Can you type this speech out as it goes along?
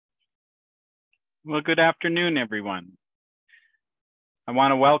Well, good afternoon, everyone. I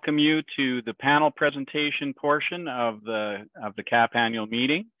want to welcome you to the panel presentation portion of the CAP annual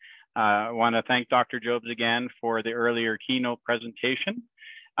meeting. I want to thank Dr. Jobes again for the earlier keynote presentation.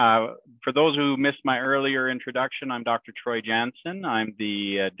 For those who missed my earlier introduction, I'm Dr. Troy Jansen. I'm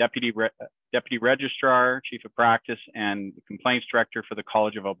the Deputy Registrar, Chief of Practice, and Complaints Director for the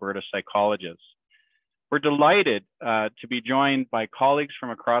College of Alberta Psychologists. We're delighted to be joined by colleagues from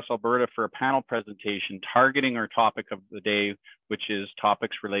across Alberta for a panel presentation targeting our topic of the day, which is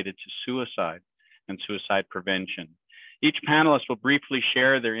topics related to suicide and suicide prevention. Each panelist will briefly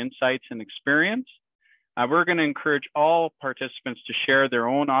share their insights and experience. We're going to encourage all participants to share their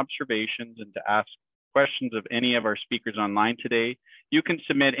own observations and to ask questions of any of our speakers online today. You can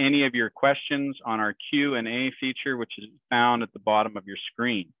submit any of your questions on our Q&A feature, which is found at the bottom of your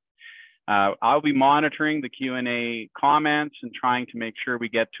screen. I'll be monitoring the Q&A comments and trying to make sure we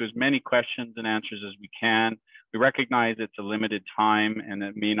get to as many questions and answers as we can. We recognize it's a limited time and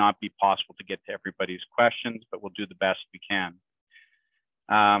it may not be possible to get to everybody's questions, but we'll do the best we can.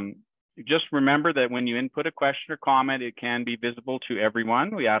 Just remember that when you input a question or comment, it can be visible to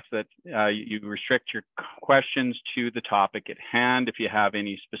everyone. We ask that you restrict your questions to the topic at hand. If you have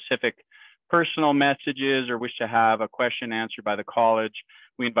any specific personal messages or wish to have a question answered by the college,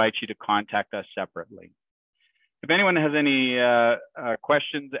 we invite you to contact us separately. If anyone has any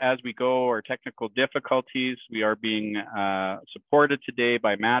questions as we go or technical difficulties, we are being supported today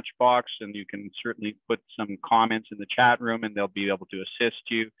by Matchbox, and you can certainly put some comments in the chat room and they'll be able to assist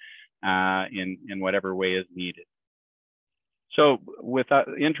you in whatever way is needed. So with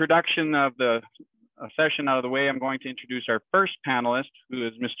the introduction of the session out of the way, I'm going to introduce our first panelist, who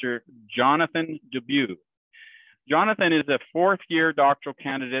is Mr. Jonathan Dubue. Jonathan is a fourth-year doctoral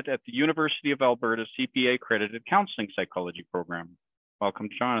candidate at the University of Alberta CPA-accredited counseling psychology program. Welcome,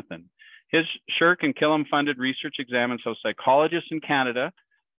 Jonathan. His Shirk and Killam-funded research examines how psychologists in Canada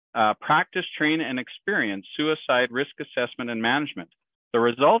practice, train, and experience suicide risk assessment and management, the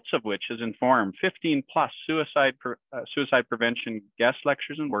results of which has informed 15-plus suicide prevention guest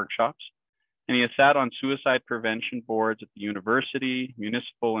lectures and workshops. And he has sat on suicide prevention boards at the university,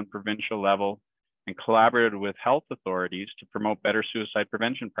 municipal, and provincial level, and collaborated with health authorities to promote better suicide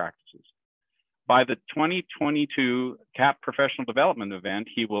prevention practices. By the 2022 CAP Professional Development event,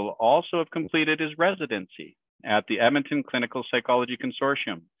 he will also have completed his residency at the Edmonton Clinical Psychology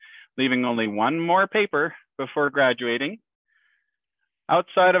Consortium, leaving only one more paper before graduating.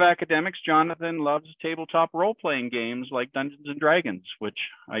 Outside of academics, Jonathan loves tabletop role-playing games like Dungeons and Dragons, which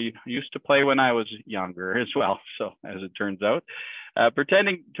I used to play when I was younger as well, so as it turns out.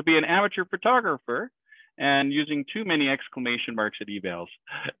 Pretending to be an amateur photographer and using too many exclamation marks at evals.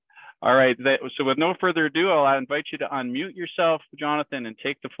 All right, so with no further ado, I'll invite you to unmute yourself, Jonathan, and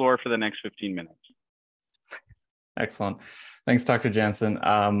take the floor for the next 15 minutes. Excellent. Thanks, Dr. Jansen.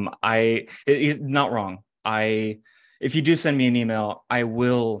 It is not wrong. If you do send me an email, I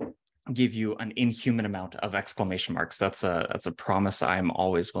will give you an inhuman amount of exclamation marks. That's a promise I'm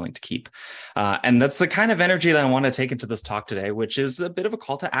always willing to keep. And that's the kind of energy that I want to take into this talk today, which is a bit of a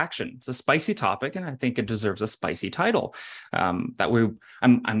call to action. It's a spicy topic, and I think it deserves a spicy title. I'm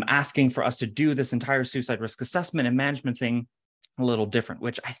asking for us to do this entire suicide risk assessment and management thing a little different,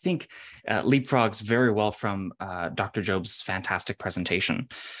 which I think leapfrogs very well from Dr. Job's fantastic presentation.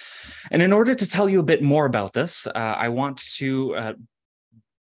 And in order to tell you a bit more about this, I want to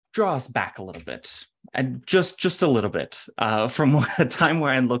draw us back a little bit, and just a little bit from a time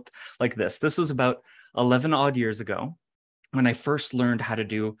where I looked like this. This was about 11 odd years ago when I first learned how to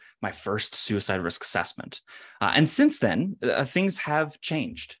do my first suicide risk assessment. And since then, things have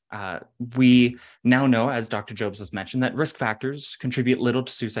changed. We now know, as Dr. Jobs has mentioned, that risk factors contribute little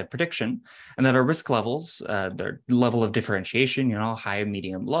to suicide prediction, and that our risk levels, their level of differentiation, high,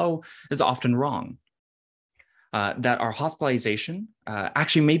 medium, low, is often wrong. That our hospitalization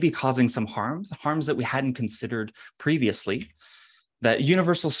actually may be causing some harms that we hadn't considered previously. That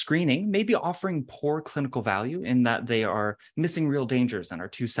universal screening may be offering poor clinical value in that they are missing real dangers and are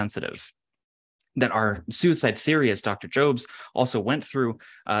too sensitive. That our suicide theory, as Dr. Jobs also went through,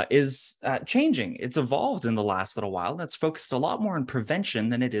 is changing. It's evolved in the last little while. That's focused a lot more on prevention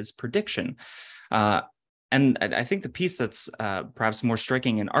than it is prediction. And I think the piece that's perhaps more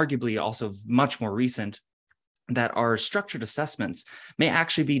striking and arguably also much more recent, that our structured assessments may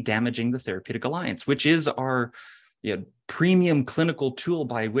actually be damaging the therapeutic alliance, which is our premium clinical tool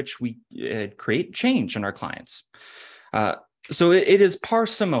by which we create change in our clients. So it is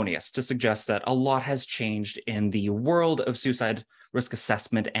parsimonious to suggest that a lot has changed in the world of suicide risk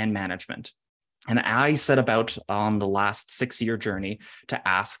assessment and management. And I set about on the last 6-year journey to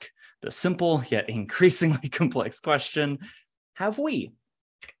ask the simple yet increasingly complex question, have we?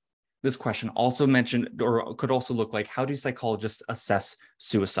 This question also mentioned, or could also look like, how do psychologists assess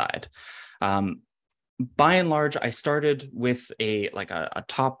suicide? By and large, I started with a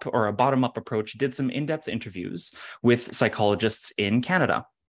top or a bottom-up approach, did some in-depth interviews with psychologists in Canada.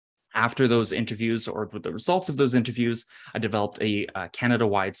 After those interviews, or with the results of those interviews, I developed a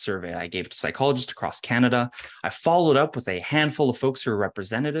Canada-wide survey I gave to psychologists across Canada. I followed up with a handful of folks who are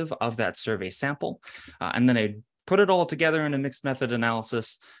representative of that survey sample, and then I put it all together in a mixed method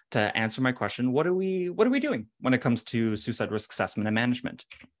analysis to answer my question: what are we doing when it comes to suicide risk assessment and management?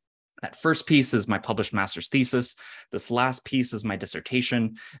 That first piece is my published master's thesis. This last piece is my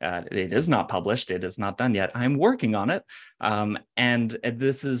dissertation. It is not published. It is not done yet. I'm working on it. And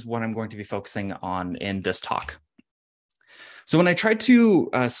this is what I'm going to be focusing on in this talk. So when I tried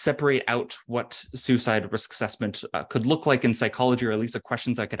to separate out what suicide risk assessment could look like in psychology, or at least the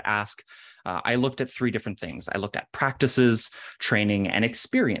questions I could ask, I looked at 3 different things. I looked at practices, training, and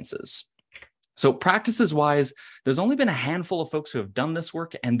experiences. So practices wise, there's only been a handful of folks who have done this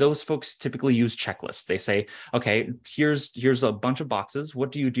work, and those folks typically use checklists. They say, okay, here's a bunch of boxes.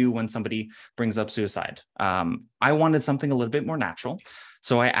 What do you do when somebody brings up suicide? I wanted something a little bit more natural.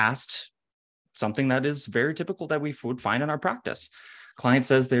 So I asked something that is very typical that we would find in our practice. Client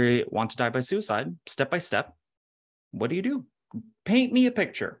says they want to die by suicide, step by step. What do you do? Paint me a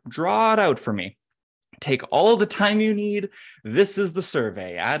picture, draw it out for me. Take all the time you need. This is the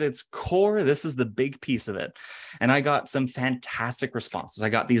survey. At its core, this is the big piece of it. And I got some fantastic responses. I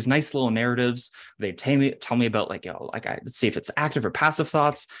got these nice little narratives. They tell me about let's see if it's active or passive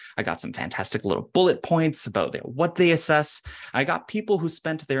thoughts. I got some fantastic little bullet points about what they assess. I got people who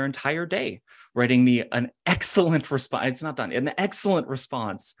spent their entire day writing me an excellent response. It's not done. An excellent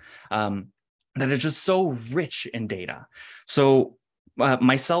response that is just so rich in data. So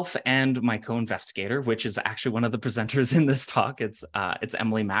myself and my co-investigator, which is actually one of the presenters in this talk, it's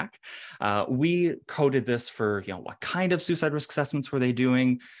Emily Mack. We coded this for what kind of suicide risk assessments were they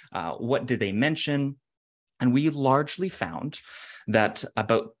doing, what did they mention, and we largely found that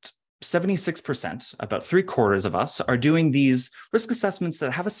about 76%, about 3/4 of us, are doing these risk assessments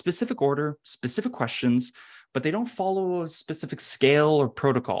that have a specific order, specific questions, but they don't follow a specific scale or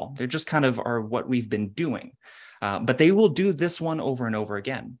protocol. They just kind of are what we've been doing. But they will do this one over and over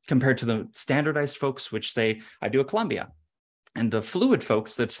again, compared to the standardized folks, which say, I do a Columbia. And the fluid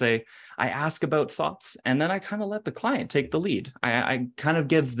folks that say, I ask about thoughts, and then I kind of let the client take the lead. I kind of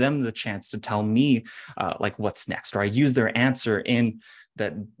give them the chance to tell me what's next, or I use their answer in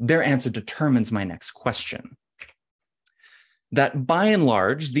that their answer determines my next question. That by and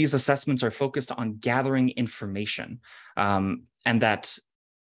large, these assessments are focused on gathering information, and that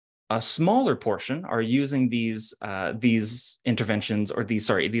a smaller portion are using these interventions, or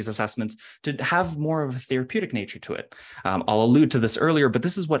these assessments, to have more of a therapeutic nature to it. I'll allude to this earlier, but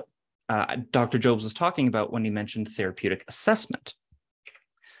this is what Dr. Jobs was talking about when he mentioned therapeutic assessment.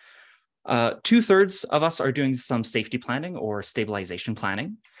 2/3 of us are doing some safety planning or stabilization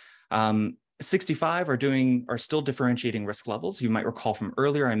planning. 65 are still differentiating risk levels. You might recall from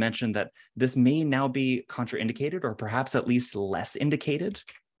earlier, I mentioned that this may now be contraindicated, or perhaps at least less indicated.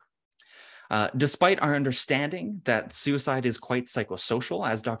 Despite our understanding that suicide is quite psychosocial,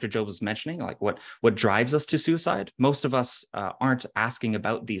 as Dr. Jobs was mentioning, like what drives us to suicide, most of us aren't asking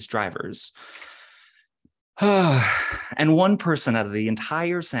about these drivers. And 1% out of the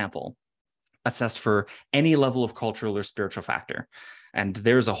entire sample assessed for any level of cultural or spiritual factor. And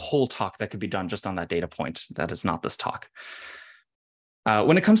there's a whole talk that could be done just on that data point. That is not this talk.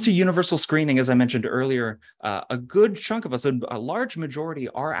 When it comes to universal screening, as I mentioned earlier, a good chunk of us, a large majority,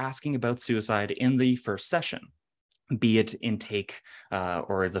 are asking about suicide in the first session, be it intake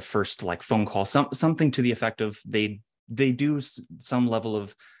or the first phone call, something to the effect of they do some level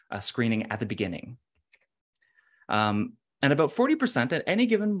of screening at the beginning. And about 40% at any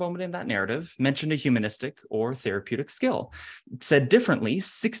given moment in that narrative mentioned a humanistic or therapeutic skill. Said differently,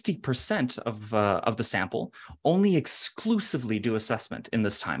 60% of the sample only exclusively do assessment in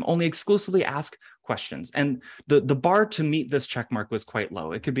this time, only exclusively ask questions. And the bar to meet this check mark was quite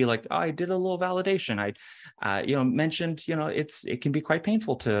low. It could be like, oh, I did a little validation. I mentioned, it can be quite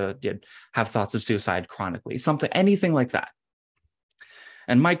painful to have thoughts of suicide chronically, anything like that.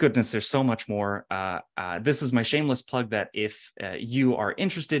 And my goodness, there's so much more. This is my shameless plug that if you are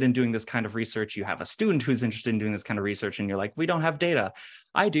interested in doing this kind of research, you have a student who's interested in doing this kind of research, and you're like, we don't have data.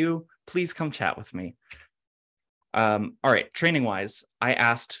 I do. Please come chat with me. All right, training-wise, I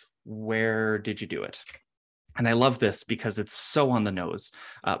asked, where did you do it? And I love this because it's so on the nose.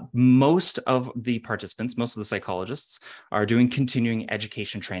 Most of the participants, most of the psychologists are doing continuing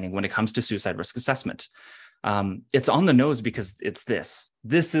education training when it comes to suicide risk assessment. It's on the nose because it's this.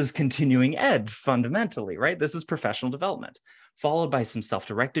 This is continuing ed fundamentally, right? This is professional development, followed by some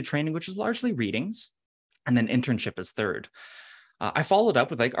self-directed training, which is largely readings, and then internship is third. I followed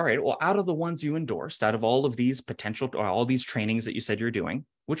up with like, all right, well, out of the ones you endorsed, out of all of these potential, or all these trainings that you said you're doing,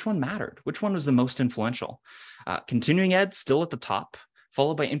 which one mattered? Which one was the most influential? Continuing ed still at the top,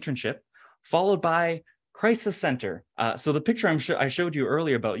 followed by internship, followed by crisis center. So the picture I showed you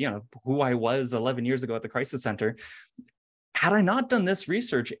earlier about, who I was 11 years ago at the crisis center, had I not done this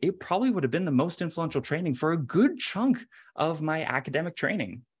research, it probably would have been the most influential training for a good chunk of my academic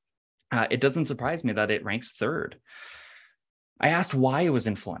training. It doesn't surprise me that it ranks third. I asked why it was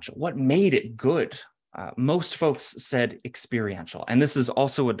influential, what made it good. Most folks said experiential. And this is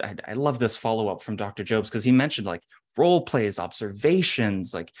also what I love this follow-up from Dr. Jobs, because he mentioned like role plays,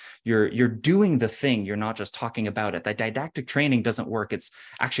 observations, like you're doing the thing, you're not just talking about it. That didactic training doesn't work. It's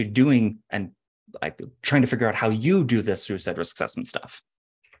actually doing and like trying to figure out how you do this suicide risk assessment stuff.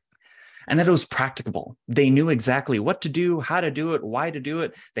 And that it was practicable. They knew exactly what to do, how to do it, why to do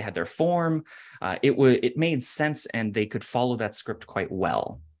it. They had their form. It made sense, and they could follow that script quite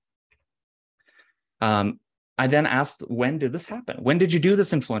well. I then asked, when did this happen? When did you do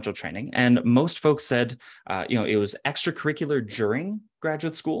this influential training? And most folks said, it was extracurricular during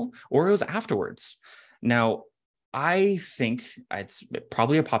graduate school, or it was afterwards. Now, I think it's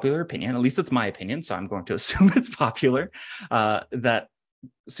probably a popular opinion, at least it's my opinion, so I'm going to assume it's popular, that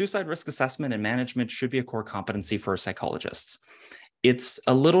suicide risk assessment and management should be a core competency for psychologists. It's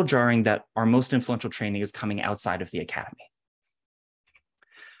a little jarring that our most influential training is coming outside of the academy.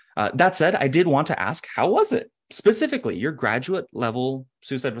 That said, I did want to ask, how was it? Specifically, your graduate level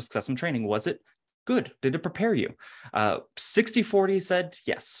suicide risk assessment training, was it good? Did it prepare you? 60-40 said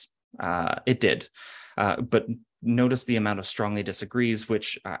yes, it did. But notice the amount of strongly disagrees,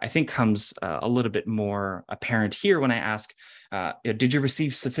 which I think comes a little bit more apparent here when I ask, did you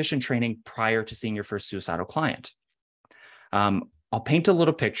receive sufficient training prior to seeing your first suicidal client? I'll paint a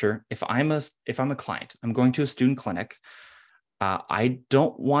little picture. If I'm a client, I'm going to a student clinic. I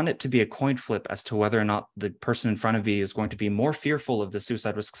don't want it to be a coin flip as to whether or not the person in front of me is going to be more fearful of the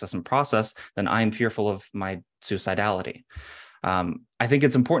suicide risk assessment process than I am fearful of my suicidality. I think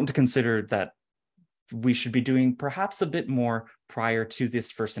it's important to consider that we should be doing perhaps a bit more prior to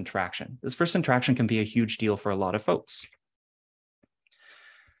this first interaction. This first interaction can be a huge deal for a lot of folks.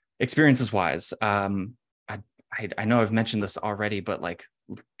 Experiences wise, I know I've mentioned this already, but like,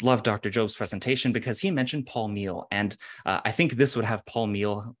 love Dr. Job's presentation because he mentioned Paul Meehl. And I think this would have Paul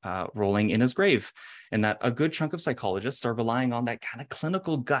Meehl rolling in his grave, and that a good chunk of psychologists are relying on that kind of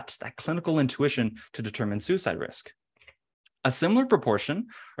clinical gut, that clinical intuition to determine suicide risk. A similar proportion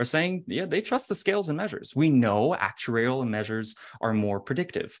are saying, yeah, they trust the scales and measures. We know actuarial measures are more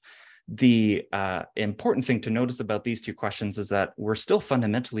predictive. The important thing to notice about these two questions is that we're still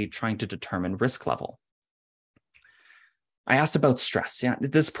fundamentally trying to determine risk level. I asked about stress. Yeah,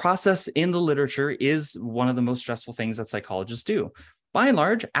 this process in the literature is one of the most stressful things that psychologists do. By and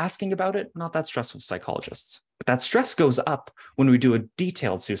large, asking about it, not that stressful for psychologists. But that stress goes up when we do a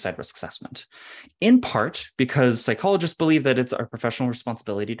detailed suicide risk assessment, in part because psychologists believe that it's our professional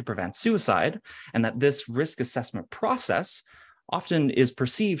responsibility to prevent suicide, and that this risk assessment process often is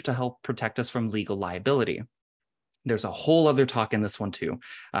perceived to help protect us from legal liability. There's a whole other talk in this one too,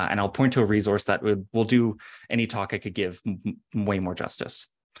 and I'll point to a resource that will do any talk I could give way more justice.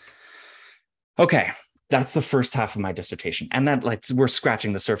 Okay, that's the first half of my dissertation, and that, like, we're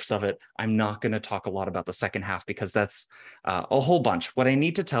scratching the surface of it. I'm not going to talk a lot about the second half because that's a whole bunch. What I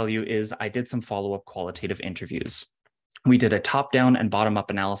need to tell you is I did some follow-up qualitative interviews. We did a top-down and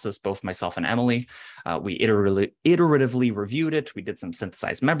bottom-up analysis, both myself and Emily. We iteratively reviewed it. We did some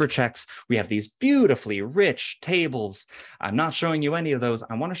synthesized member checks. We have these beautifully rich tables. I'm not showing you any of those.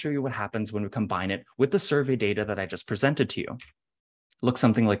 I want to show you what happens when we combine it with the survey data that I just presented to you. Looks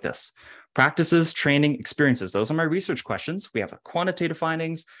something like this. Practices, training, experiences. Those are my research questions. We have the quantitative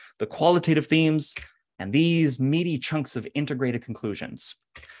findings, the qualitative themes, and these meaty chunks of integrated conclusions.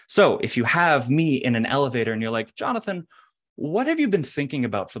 So if you have me in an elevator and you're like, Jonathan, what have you been thinking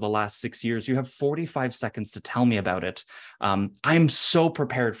about for the last 6 years? You have 45 seconds to tell me about it. I'm so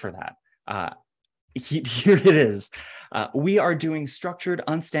prepared for that. Here it is. We are doing structured,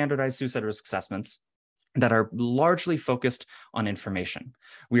 unstandardized suicide risk assessments that are largely focused on information.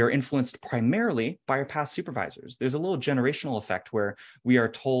 We are influenced primarily by our past supervisors. There's a little generational effect where we are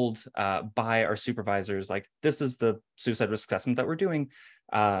told by our supervisors, like, this is the suicide risk assessment that we're doing.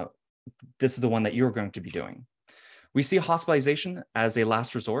 this is the one that you're going to be doing. We see hospitalization as a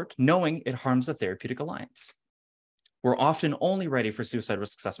last resort, knowing it harms the therapeutic alliance. We're often only ready for suicide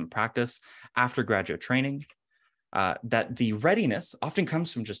risk assessment practice after graduate training. That the readiness often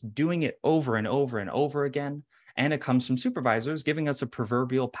comes from just doing it over and over and over again. And it comes from supervisors giving us a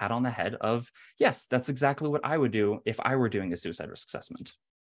proverbial pat on the head of, yes, that's exactly what I would do if I were doing a suicide risk assessment.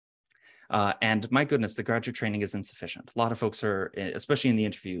 And my goodness, the graduate training is insufficient. A lot of folks are, especially in the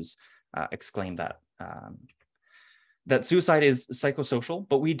interviews, exclaim that. That suicide is psychosocial,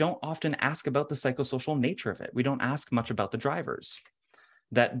 but we don't often ask about the psychosocial nature of it. We don't ask much about the drivers.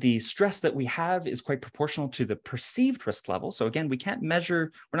 That the stress that we have is quite proportional to the perceived risk level. So again, we can't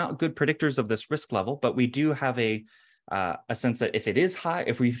measure, we're not good predictors of this risk level, but we do have a sense that if it is high,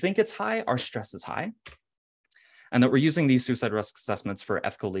 if we think it's high, our stress is high. And that we're using these suicide risk assessments for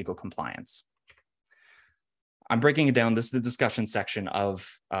ethical legal compliance. I'm breaking it down. This is the discussion section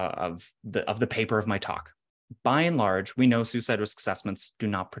of the paper of my talk. By and large, we know suicide risk assessments do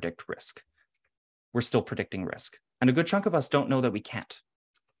not predict risk. We're still predicting risk. And a good chunk of us don't know that we can't.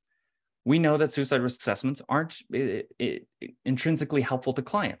 We know that suicide risk assessments aren't intrinsically helpful to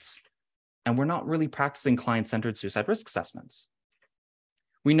clients. And we're not really practicing client-centered suicide risk assessments.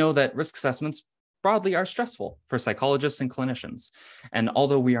 We know that risk assessments broadly are stressful for psychologists and clinicians. And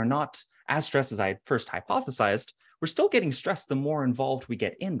although we are not as stressed as I first hypothesized, we're still getting stressed the more involved we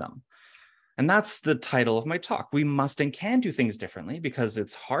get in them. And that's the title of my talk. We must and can do things differently because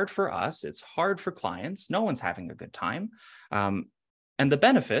it's hard for us, it's hard for clients, no one's having a good time. And the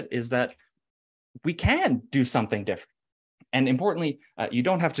benefit is that we can do something different. And importantly, you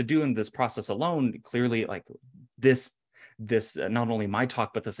don't have to do in this process alone. Clearly, like this not only my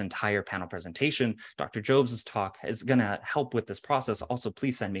talk, but this entire panel presentation, Dr. Jobs' talk is going to help with this process. Also,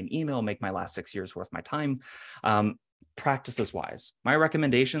 please send me an email, make my last 6 years worth my time. Practices wise, my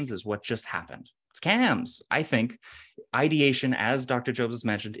recommendations is what just happened. It's CAMS. I think ideation, as Dr. Jobs has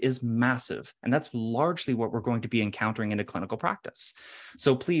mentioned, is massive. And that's largely what we're going to be encountering in a clinical practice.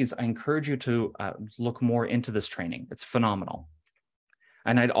 So please, I encourage you to look more into this training. It's phenomenal.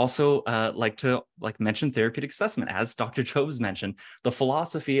 And I'd also like to mention therapeutic assessment, as Dr. Jobs mentioned, the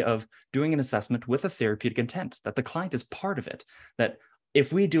philosophy of doing an assessment with a therapeutic intent, that the client is part of it, that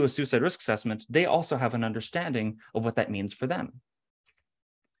if we do a suicide risk assessment, they also have an understanding of what that means for them.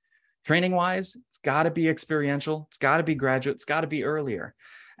 Training-wise, it's got to be experiential, it's got to be graduate, it's got to be earlier.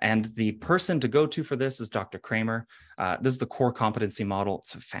 And the person to go to for this is Dr. Kramer. This is the core competency model.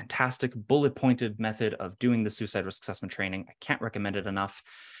 It's a fantastic bullet-pointed method of doing the suicide risk assessment training. I can't recommend it enough.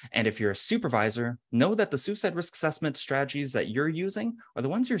 And if you're a supervisor, know that the suicide risk assessment strategies that you're using are the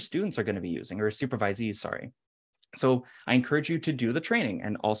ones your students are going to be using, or supervisees, sorry. So I encourage you to do the training,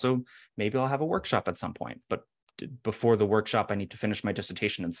 and also maybe I'll have a workshop at some point, but before the workshop, I need to finish my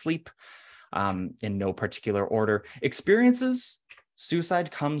dissertation and sleep in no particular order. Experiences,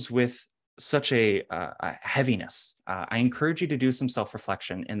 suicide comes with such a heaviness. I encourage you to do some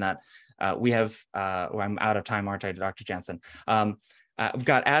self-reflection in that we have, I'm out of time, aren't I, Dr. Jansen? I've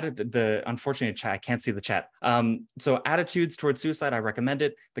got added the unfortunate chat. I can't see the chat. So attitudes towards suicide, I recommend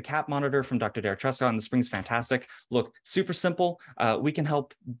it. The CAP monitor from Dr. Derek Trescott in the spring is fantastic. Look, super simple. We can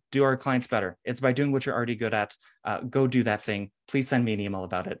help do our clients better. It's by doing what you're already good at. Go do that thing. Please send me an email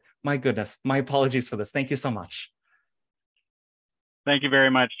about it. My goodness, my apologies for this. Thank you so much. Thank you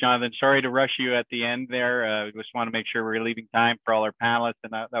very much, Jonathan. Sorry to rush you at the end there. We just want to make sure we're leaving time for all our panelists,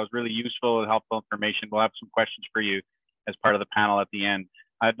 and that was really useful and helpful information. We'll have some questions for you as part of the panel at the end.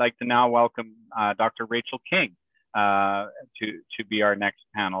 I'd like to now welcome Dr. Rachel King to be our next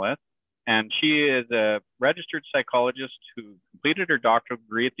panelist. And she is a registered psychologist who completed her doctoral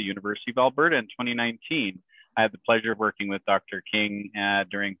degree at the University of Alberta in 2019. I had the pleasure of working with Dr. King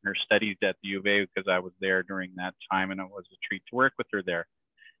during her studies at the U of A because I was there during that time, and it was a treat to work with her there.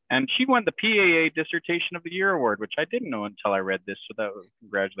 And she won the PAA Dissertation of the Year Award, which I didn't know until I read this, so that was,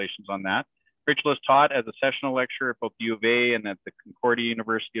 congratulations on that. Rachel has taught as a sessional lecturer at both the U of A and at the Concordia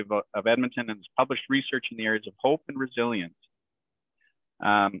University of Edmonton, and has published research in the areas of hope and resilience.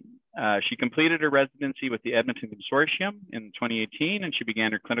 She completed her residency with the Edmonton Consortium in 2018, and she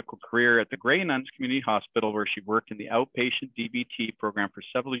began her clinical career at the Grey Nuns Community Hospital, where she worked in the outpatient DBT program for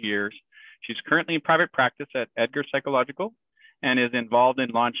several years. She's currently in private practice at Edgar Psychological and is involved in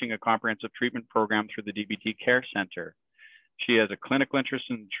launching a comprehensive treatment program through the DBT Care Center. She has a clinical interest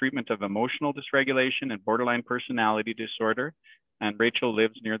in the treatment of emotional dysregulation and borderline personality disorder. And Rachel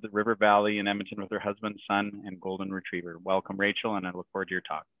lives near the River Valley in Edmonton with her husband, son, and golden retriever. Welcome, Rachel, and I look forward to your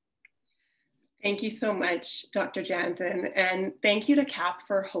talk. Thank you so much, Dr. Jansen, and thank you to CAP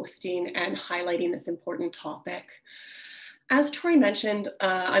for hosting and highlighting this important topic. As Troy mentioned,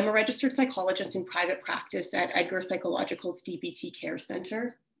 I'm a registered psychologist in private practice at Edgar Psychological's DBT Care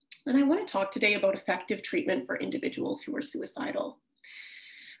Center. And I want to talk today about effective treatment for individuals who are suicidal.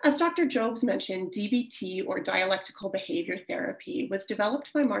 As Dr. Jobs mentioned, DBT, or dialectical behavior therapy, was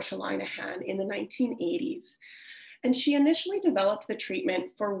developed by Marsha Linehan in the 1980s. And she initially developed the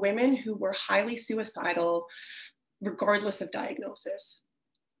treatment for women who were highly suicidal, regardless of diagnosis.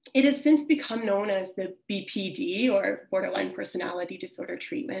 It has since become known as the BPD, or borderline personality disorder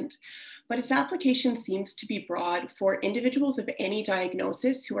treatment, but its application seems to be broad for individuals of any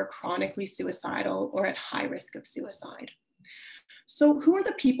diagnosis who are chronically suicidal or at high risk of suicide. So who are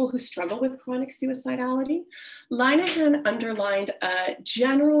the people who struggle with chronic suicidality? Linehan underlined a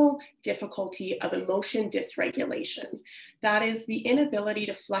general difficulty of emotion dysregulation. That is the inability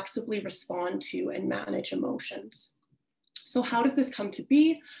to flexibly respond to and manage emotions. So how does this come to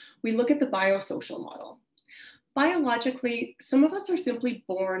be? We look at the biosocial model. Biologically, some of us are simply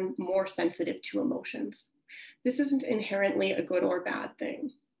born more sensitive to emotions. This isn't inherently a good or bad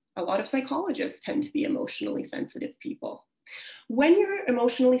thing. A lot of psychologists tend to be emotionally sensitive people. When you're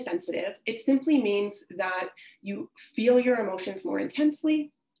emotionally sensitive, it simply means that you feel your emotions more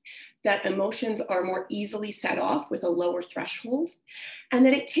intensely, that emotions are more easily set off with a lower threshold, and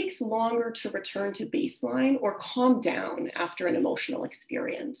that it takes longer to return to baseline or calm down after an emotional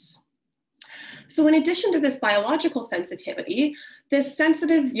experience. So in addition to this biological sensitivity, this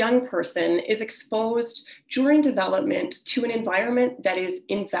sensitive young person is exposed during development to an environment that is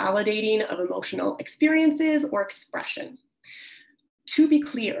invalidating of emotional experiences or expression. To be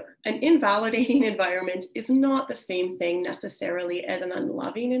clear, an invalidating environment is not the same thing necessarily as an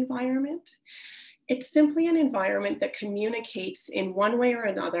unloving environment. It's simply an environment that communicates in one way or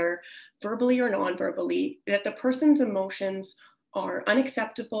another, verbally or non-verbally, that the person's emotions are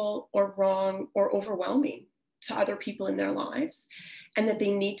unacceptable or wrong or overwhelming to other people in their lives, and that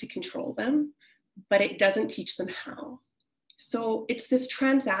they need to control them, but it doesn't teach them how. So it's this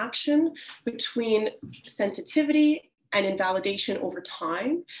transaction between sensitivity and invalidation over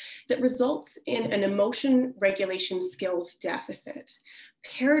time that results in an emotion regulation skills deficit,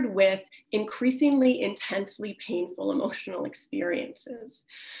 paired with increasingly intensely painful emotional experiences.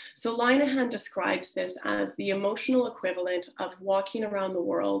 So Linehan describes this as the emotional equivalent of walking around the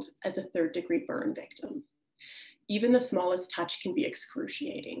world as a third-degree burn victim. Even the smallest touch can be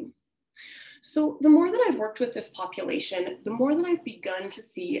excruciating. So the more that I've worked with this population, the more that I've begun to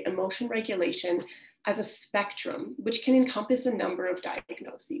see emotion regulation as a spectrum, which can encompass a number of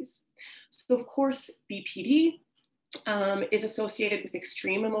diagnoses. So of course, BPD is associated with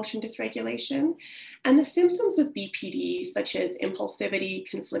extreme emotion dysregulation. And the symptoms of BPD, such as impulsivity,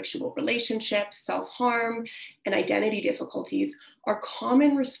 conflictual relationships, self-harm, and identity difficulties, are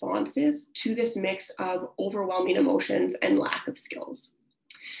common responses to this mix of overwhelming emotions and lack of skills.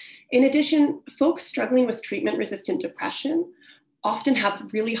 In addition, folks struggling with treatment-resistant depression often have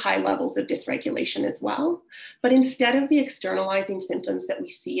really high levels of dysregulation as well. But instead of the externalizing symptoms that we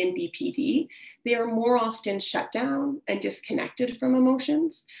see in BPD, they are more often shut down and disconnected from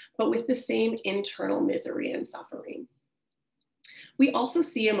emotions, but with the same internal misery and suffering. We also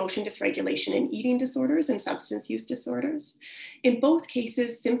see emotion dysregulation in eating disorders and substance use disorders. In both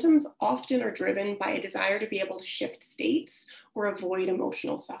cases, symptoms often are driven by a desire to be able to shift states or avoid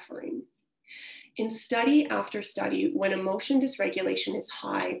emotional suffering. In study after study, when emotion dysregulation is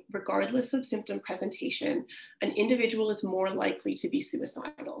high, regardless of symptom presentation, an individual is more likely to be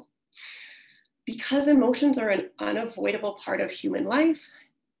suicidal. Because emotions are an unavoidable part of human life,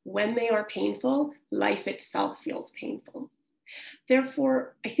 when they are painful, life itself feels painful.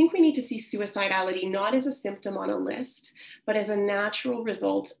 Therefore, I think we need to see suicidality not as a symptom on a list, but as a natural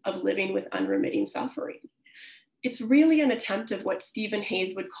result of living with unremitting suffering. It's really an attempt of what Stephen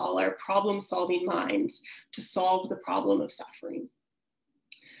Hayes would call our problem-solving minds to solve the problem of suffering.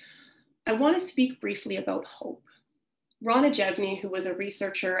 I want to speak briefly about hope. Rana Jevny, who was a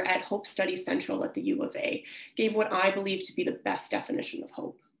researcher at Hope Studies Central at the U of A, gave what I believe to be the best definition of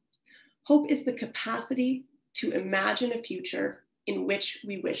hope. Hope is the capacity to imagine a future in which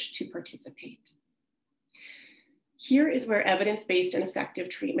we wish to participate. Here is where evidence-based and effective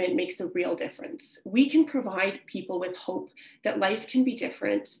treatment makes a real difference. We can provide people with hope that life can be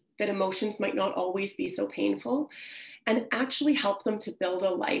different, that emotions might not always be so painful, and actually help them to build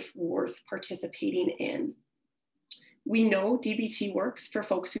a life worth participating in. We know DBT works for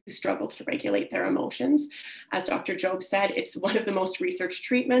folks who struggle to regulate their emotions. As Dr. Job said, it's one of the most researched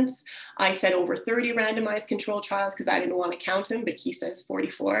treatments. I said over 30 randomized controlled trials because I didn't want to count them, but he says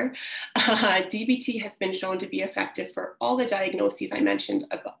 44. DBT has been shown to be effective for all the diagnoses I mentioned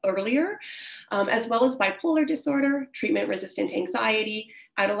earlier, as well as bipolar disorder, treatment-resistant anxiety,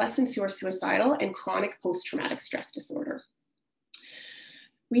 adolescents who are suicidal, and chronic post-traumatic stress disorder.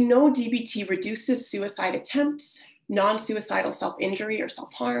 We know DBT reduces suicide attempts, non-suicidal self-injury or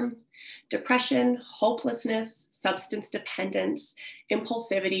self-harm, depression, hopelessness, substance dependence,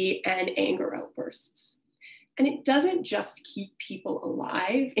 impulsivity, and anger outbursts. And it doesn't just keep people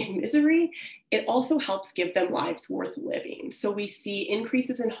alive in misery, it also helps give them lives worth living. So we see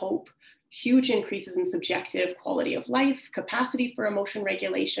increases in hope, huge increases in subjective quality of life, capacity for emotion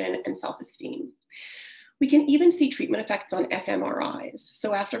regulation, and self-esteem. We can even see treatment effects on fMRIs.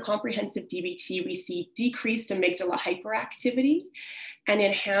 So after comprehensive DBT, we see decreased amygdala hyperactivity and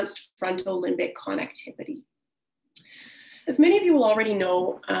enhanced frontal limbic connectivity. As many of you will already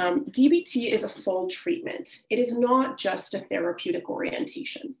know, DBT is a full treatment. It is not just a therapeutic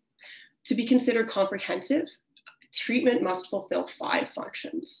orientation. To be considered comprehensive, treatment must fulfill 5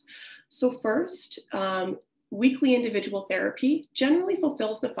 functions. So first, weekly individual therapy generally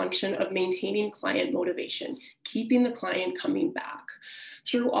fulfills the function of maintaining client motivation, keeping the client coming back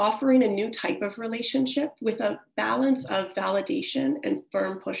through offering a new type of relationship with a balance of validation and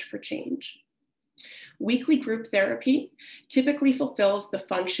firm push for change. Weekly group therapy typically fulfills the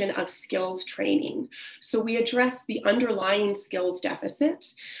function of skills training. So we address the underlying skills deficit.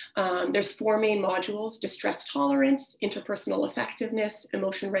 There's 4 main modules: distress tolerance, interpersonal effectiveness,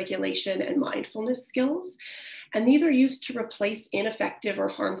 emotion regulation, and mindfulness skills. And these are used to replace ineffective or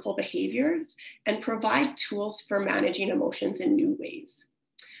harmful behaviors and provide tools for managing emotions in new ways.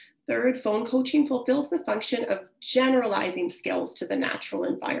 Third, phone coaching fulfills the function of generalizing skills to the natural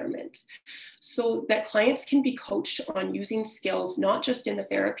environment so that clients can be coached on using skills not just in the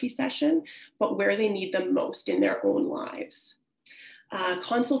therapy session, but where they need them most in their own lives.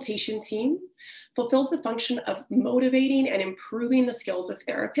 Consultation team fulfills the function of motivating and improving the skills of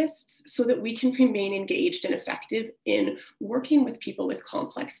therapists so that we can remain engaged and effective in working with people with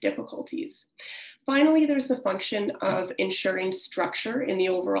complex difficulties. Finally, there's the function of ensuring structure in the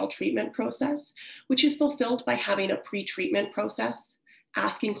overall treatment process, which is fulfilled by having a pre-treatment process,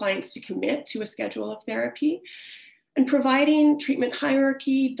 asking clients to commit to a schedule of therapy, and providing treatment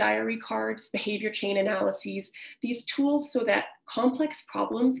hierarchy, diary cards, behavior chain analyses, these tools so that complex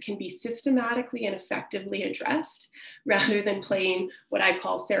problems can be systematically and effectively addressed rather than playing what I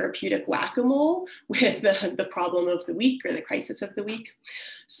call therapeutic whack-a-mole with the problem of the week or the crisis of the week.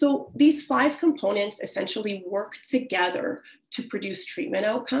 So these 5 components essentially work together to produce treatment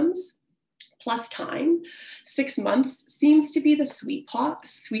outcomes plus time. 6 months seems to be the sweet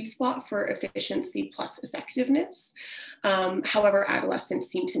spot for efficiency plus effectiveness. However, adolescents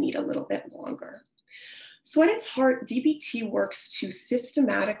seem to need a little bit longer. So at its heart, DBT works to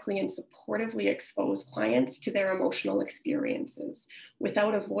systematically and supportively expose clients to their emotional experiences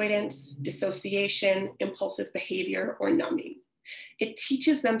without avoidance, dissociation, impulsive behavior, or numbing. It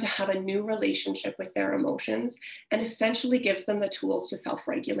teaches them to have a new relationship with their emotions and essentially gives them the tools to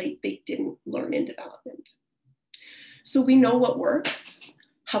self-regulate they didn't learn in development. So we know what works.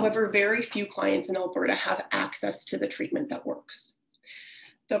 However, very few clients in Alberta have access to the treatment that works.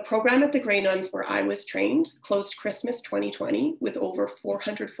 The program at the Grey Nuns where I was trained closed Christmas 2020 with over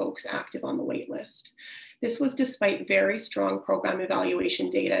 400 folks active on the wait list. This was despite very strong program evaluation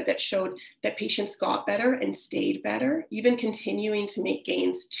data that showed that patients got better and stayed better, even continuing to make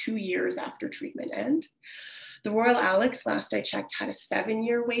gains 2 years after treatment end. The Royal Alex, last I checked, had a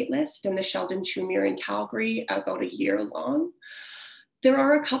 7-year wait list, and the Sheldon Chumere in Calgary about a year long. There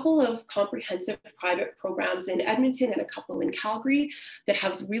are a couple of comprehensive private programs in Edmonton and a couple in Calgary that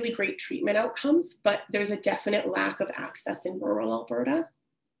have really great treatment outcomes, but there's a definite lack of access in rural Alberta.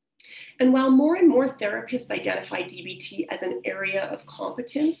 And while more and more therapists identify DBT as an area of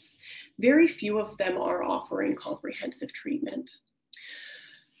competence, very few of them are offering comprehensive treatment.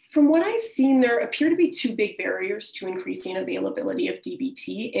 From what I've seen, there appear to be 2 big barriers to increasing availability of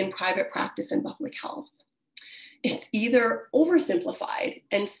DBT in private practice and public health. It's either oversimplified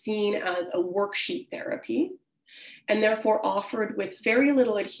and seen as a worksheet therapy, and therefore offered with very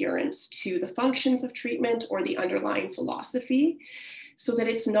little adherence to the functions of treatment or the underlying philosophy, so that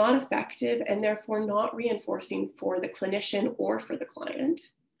it's not effective and therefore not reinforcing for the clinician or for the client.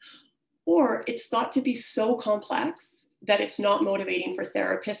 Or it's thought to be so complex that it's not motivating for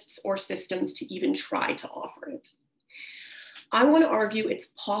therapists or systems to even try to offer it. I want to argue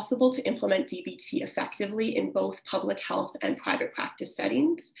it's possible to implement DBT effectively in both public health and private practice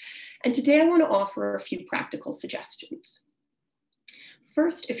settings. And today I want to offer a few practical suggestions.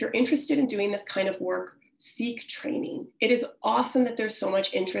 First, if you're interested in doing this kind of work, seek training. It is awesome that there's so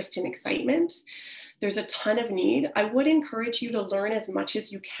much interest and excitement. There's a ton of need. I would encourage you to learn as much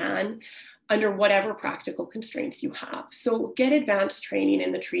as you can under whatever practical constraints you have. So get advanced training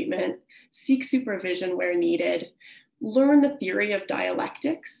in the treatment, seek supervision where needed, learn the theory of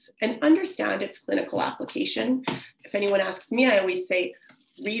dialectics, and understand its clinical application. If anyone asks me, I always say,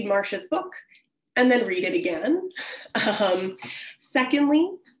 read Marcia's book and then read it again.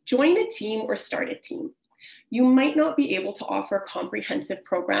 Secondly, join a team or start a team. You might not be able to offer a comprehensive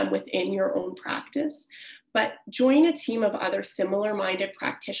program within your own practice, but join a team of other similar-minded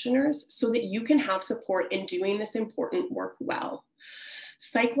practitioners so that you can have support in doing this important work well.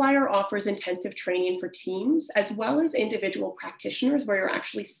 PsychWire offers intensive training for teams as well as individual practitioners where you're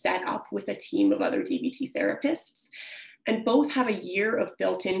actually set up with a team of other DBT therapists. And both have a year of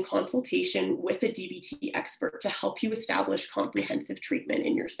built-in consultation with a DBT expert to help you establish comprehensive treatment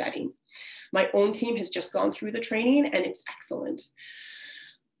in your setting. My own team has just gone through the training and it's excellent.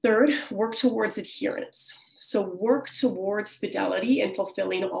 Third, work towards adherence. So work towards fidelity and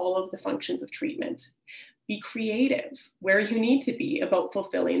fulfilling all of the functions of treatment. Be creative where you need to be about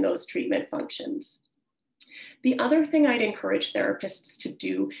fulfilling those treatment functions. The other thing I'd encourage therapists to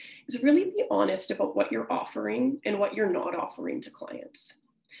do is really be honest about what you're offering and what you're not offering to clients.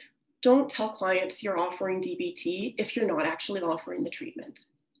 Don't tell clients you're offering DBT if you're not actually offering the treatment.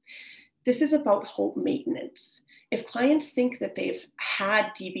 This is about hope maintenance. If clients think that they've had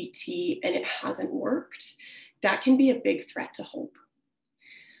DBT and it hasn't worked, that can be a big threat to hope.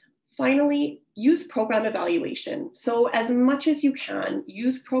 Finally, use program evaluation. So as much as you can,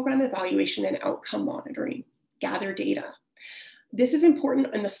 use program evaluation and outcome monitoring. Gather data. This is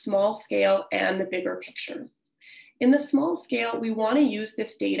important in the small scale and the bigger picture. In the small scale, we want to use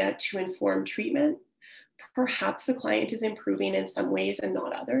this data to inform treatment. Perhaps the client is improving in some ways and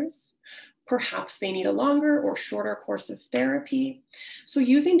not others. Perhaps they need a longer or shorter course of therapy. So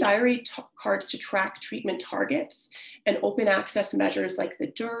using diary cards to track treatment targets and open access measures like the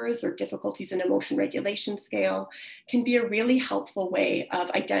DERS or difficulties in emotion regulation scale can be a really helpful way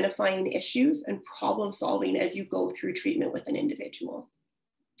of identifying issues and problem solving as you go through treatment with an individual.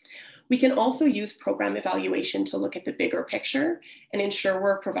 We can also use program evaluation to look at the bigger picture and ensure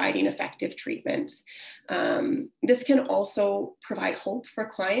we're providing effective treatment. This can also provide hope for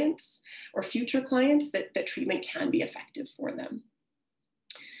clients or future clients that treatment can be effective for them.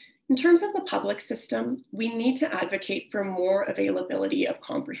 In terms of the public system, we need to advocate for more availability of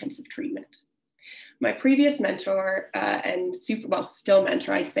comprehensive treatment. My previous mentor still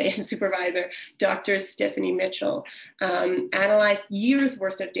mentor, I'd say, and supervisor, Dr. Stephanie Mitchell, analyzed years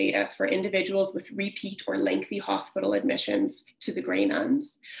worth of data for individuals with repeat or lengthy hospital admissions to the Grey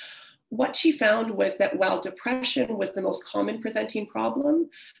Nuns. What she found was that while depression was the most common presenting problem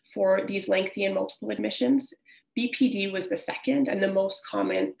for these lengthy and multiple admissions, BPD was the second and the most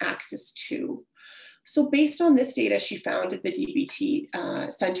common axis 2. So based on this data, she founded the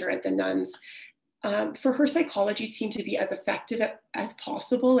DBT Center at the Nuns for her psychology team to be as effective as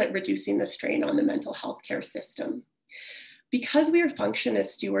possible at reducing the strain on the mental health care system. Because we are function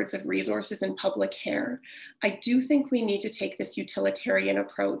as stewards of resources in public care, I do think we need to take this utilitarian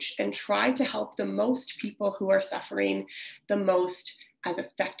approach and try to help the most people who are suffering the most as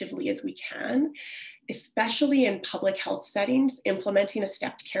effectively as we can. Especially in public health settings, implementing a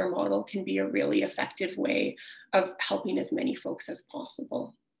stepped care model can be a really effective way of helping as many folks as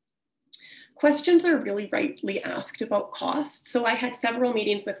possible. Questions are really rightly asked about costs. So I had several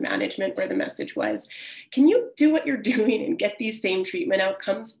meetings with management where the message was, can you do what you're doing and get these same treatment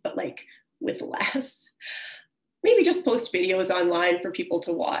outcomes, but like with less? Maybe just post videos online for people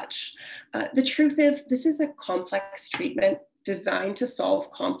to watch. The truth is, this is a complex treatment designed to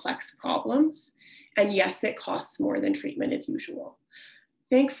solve complex problems. And yes, it costs more than treatment as usual.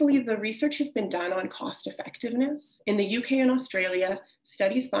 Thankfully, the research has been done on cost effectiveness. In the UK and Australia,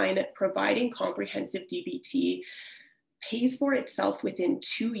 studies find that providing comprehensive DBT pays for itself within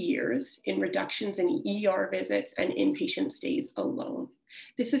 2 years in reductions in ER visits and inpatient stays alone.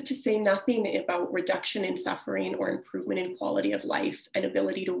 This is to say nothing about reduction in suffering or improvement in quality of life and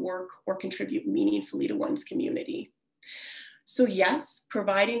ability to work or contribute meaningfully to one's community. So yes,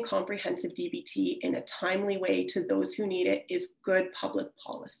 providing comprehensive DBT in a timely way to those who need it is good public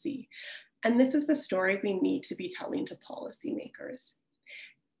policy. And this is the story we need to be telling to policymakers.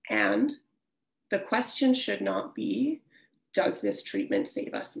 And the question should not be, does this treatment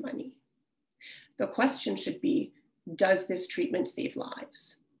save us money? The question should be, does this treatment save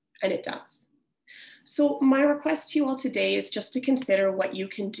lives? And it does. So my request to you all today is just to consider what you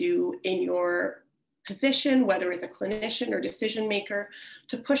can do in your position, whether as a clinician or decision maker,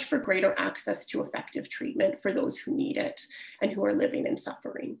 to push for greater access to effective treatment for those who need it and who are living in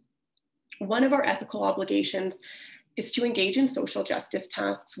suffering. One of our ethical obligations is to engage in social justice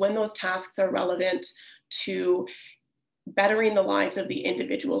tasks when those tasks are relevant to bettering the lives of the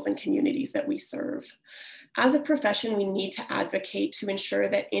individuals and communities that we serve. As a profession, we need to advocate to ensure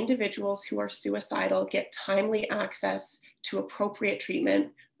that individuals who are suicidal get timely access to appropriate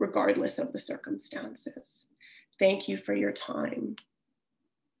treatment, regardless of the circumstances. Thank you for your time.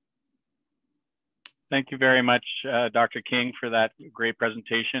 Thank you very much, Dr. King, for that great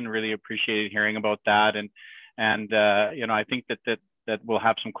presentation. Really appreciated hearing about that. And you know, I think that we'll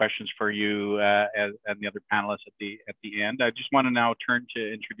have some questions for you and the other panelists at the end. I just want to now turn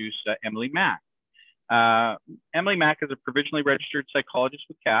to introduce Emily Mack. Emily Mack is a provisionally registered psychologist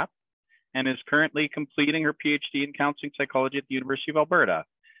with CAP and is currently completing her PhD in counseling psychology at the University of Alberta.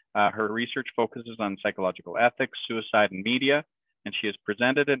 Her research focuses on psychological ethics, suicide, and media, and she has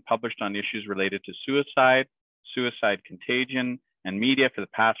presented and published on issues related to suicide, suicide contagion, and media for the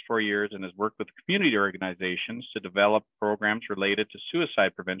past 4 years, and has worked with community organizations to develop programs related to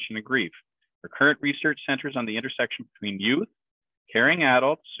suicide prevention and grief. Her current research centers on the intersection between youth, caring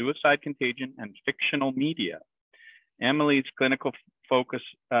adults, suicide contagion, and fictional media. Emily's clinical focus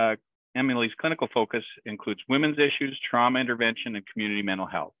includes women's issues, trauma intervention, and community mental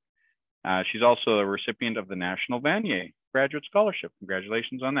health. She's also a recipient of the National Vanier Graduate Scholarship.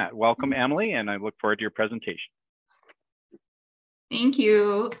 Congratulations on that. Welcome, Emily, and I look forward to your presentation. Thank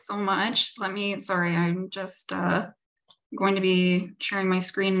you so much. Sorry, I'm just going to be sharing my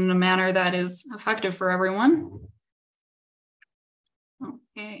screen in a manner that is effective for everyone.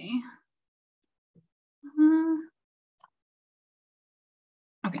 Okay.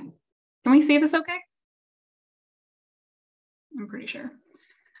 Okay. Can we see this okay? I'm pretty sure.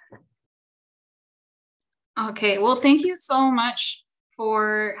 Okay, well, thank you so much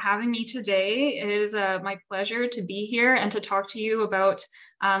for having me today. It is my pleasure to be here and to talk to you about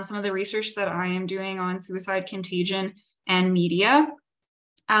some of the research that I am doing on suicide contagion and media.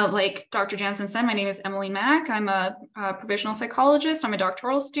 Like Dr. Jansen said, my name is Emily Mack. I'm a provisional psychologist. I'm a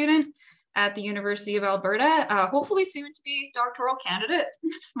doctoral student at the University of Alberta, hopefully soon to be doctoral candidate.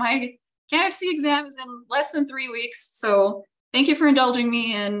 My candidacy exam is in less than 3 weeks, so thank you for indulging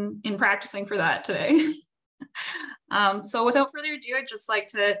me in practicing for that today. So without further ado, I'd just like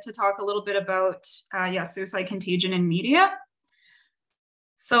to talk a little bit about suicide contagion and media.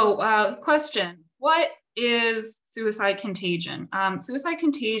 So question, what is suicide contagion? Suicide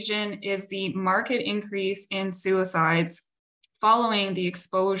contagion is the marked increase in suicides following the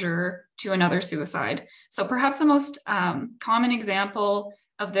exposure to another suicide. So perhaps the most common example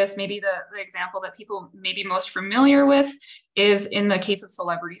of this, maybe the example that people may be most familiar with, is in the case of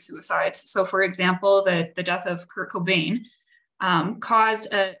celebrity suicides. So for example, the death of Kurt Cobain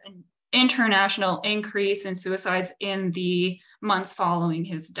caused an international increase in suicides in the months following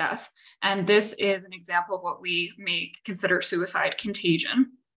his death. And this is an example of what we may consider suicide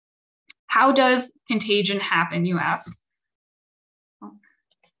contagion. How does contagion happen, you ask?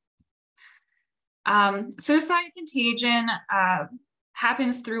 Suicide contagion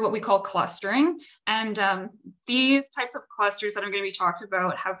happens through what we call clustering. And these types of clusters that I'm going to be talking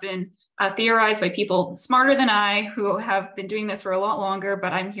about have been theorized by people smarter than I, who have been doing this for a lot longer,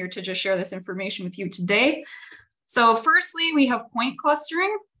 but I'm here to just share this information with you today. So firstly, we have point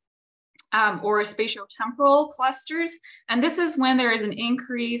clustering or spatiotemporal clusters. And this is when there is an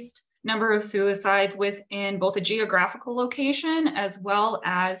increased number of suicides within both a geographical location as well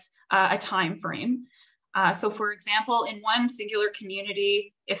as a time frame. So for example, in one singular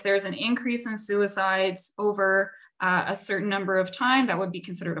community, if there's an increase in suicides over a certain number of time, that would be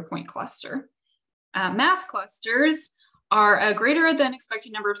considered a point cluster. Mass clusters are a greater than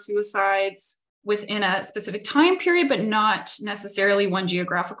expected number of suicides within a specific time period, but not necessarily one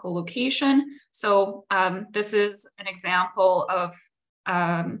geographical location. So this is an example of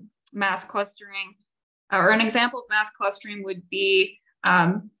mass clustering, or an example of mass clustering would be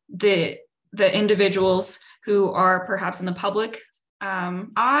the individuals who are perhaps in the public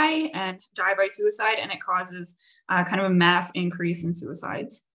eye and die by suicide, and it causes kind of a mass increase in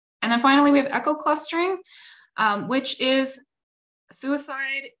suicides. And then finally, we have echo clustering, which is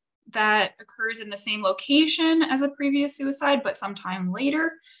suicide that occurs in the same location as a previous suicide, but sometime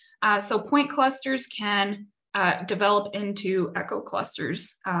later. So point clusters can develop into echo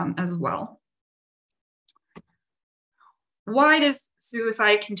clusters as well. Why does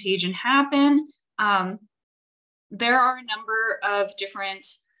suicide contagion happen? There are a number of different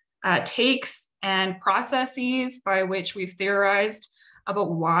takes and processes by which we've theorized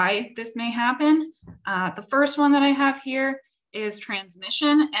about why this may happen. The first one that I have here is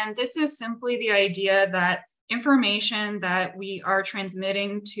transmission, and this is simply the idea that information that we are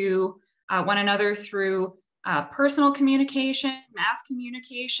transmitting to one another through personal communication, mass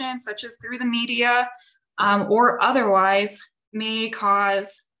communication, such as through the media, or otherwise may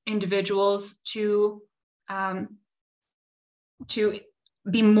cause individuals to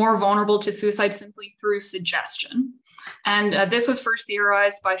be more vulnerable to suicide simply through suggestion. And this was first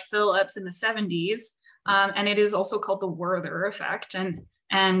theorized by Phillips in the 70s, and it is also called the Werther effect.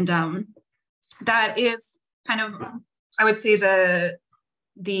 And that is kind of, I would say,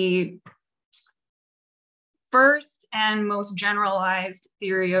 the first and most generalized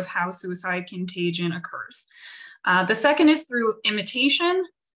theory of how suicide contagion occurs. The second is through imitation.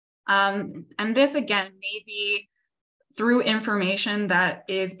 And this, again, may be through information that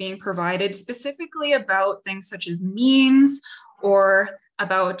is being provided specifically about things such as means or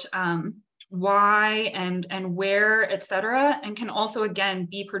about why and where, et cetera, and can also, again,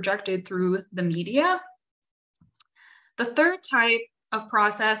 be projected through the media. The third type of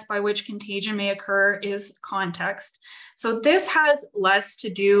process by which contagion may occur is context. So this has less to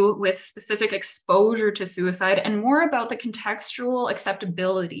do with specific exposure to suicide and more about the contextual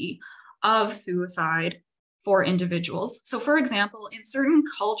acceptability of suicide for individuals. So for example, in certain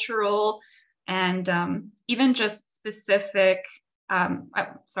cultural and even just specific,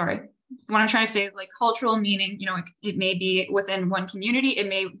 what I'm trying to say is like cultural meaning, you know, it may be within one community, it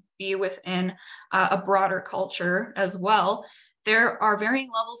may be within a broader culture as well. There are varying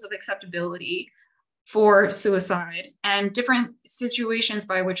levels of acceptability for suicide and different situations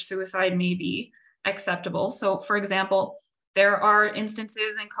by which suicide may be acceptable. So for example, there are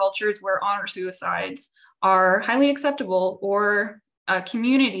instances in cultures where honor suicides are highly acceptable, or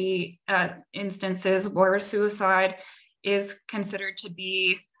community instances where suicide is considered to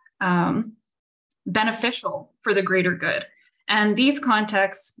be beneficial for the greater good. And these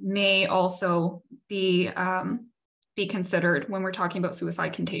contexts may also be considered when we're talking about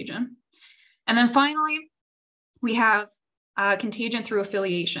suicide contagion. And then finally, we have contagion through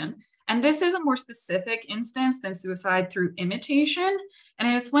affiliation. And this is a more specific instance than suicide through imitation. And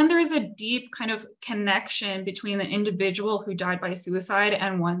it's when there is a deep kind of connection between the individual who died by suicide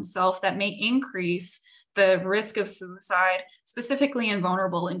and oneself that may increase the risk of suicide, specifically in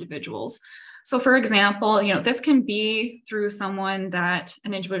vulnerable individuals. So for example, you know, this can be through someone that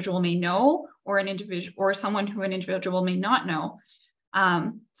an individual may know, or an individual, or someone who an individual may not know.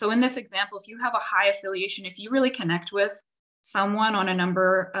 So in this example, if you have a high affiliation, if you really connect with someone on a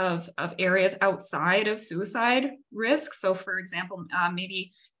number of areas outside of suicide risk. So for example,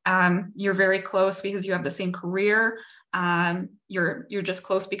 maybe you're very close because you have the same career. You're just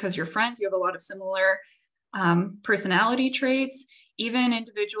close because you're friends. You have a lot of similar personality traits. Even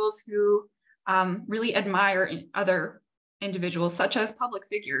individuals who really admire other individuals, such as public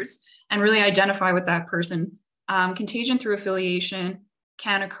figures, and really identify with that person. Contagion through affiliation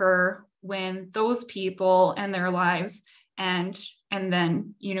can occur when those people and their lives, and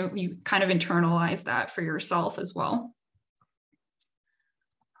then, you know, you kind of internalize that for yourself as well.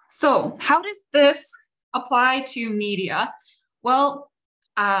 So how does this apply to media? Well,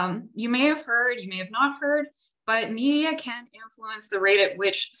 you may have heard, you may have not heard, but media can influence the rate at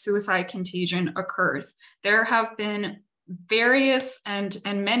which suicide contagion occurs. There have been various and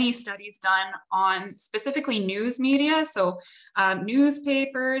many studies done on specifically news media. So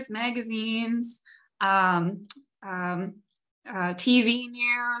newspapers, magazines, TV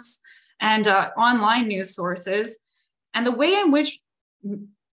news, and online news sources. And the way in which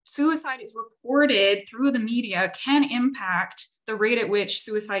suicide is reported through the media can impact the rate at which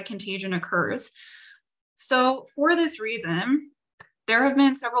suicide contagion occurs. So for this reason, there have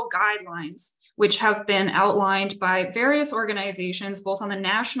been several guidelines which have been outlined by various organizations, both on the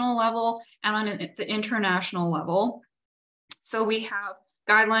national level and on the international level. So we have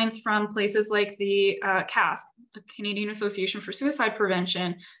guidelines from places like the CASP, the Canadian Association for Suicide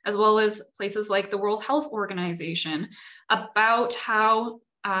Prevention, as well as places like the World Health Organization, about how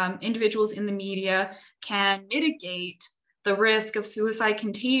individuals in the media can mitigate the risk of suicide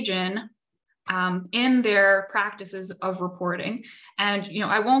contagion in their practices of reporting. And, you know,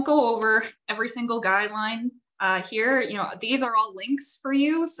 I won't go over every single guideline here. You know, these are all links for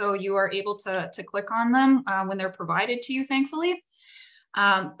you, so you are able to click on them when they're provided to you, thankfully.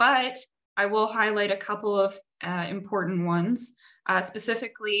 But I will highlight a couple of important ones.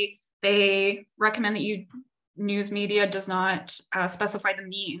 Specifically, they recommend that news media does not specify the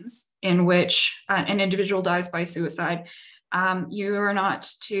means in which an individual dies by suicide. You are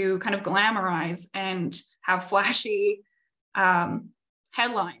not to kind of glamorize and have flashy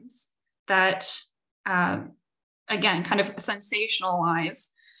headlines that, again, kind of sensationalize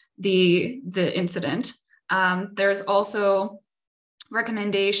the incident. There's also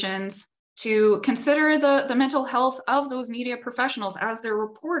recommendations to consider the mental health of those media professionals as they're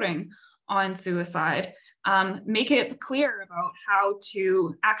reporting on suicide. Make it clear about how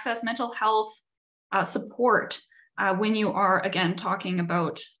to access mental health support when you are, again, talking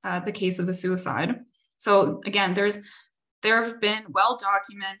about the case of a suicide. So again, there have been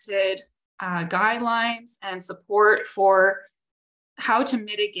well-documented guidelines and support for how to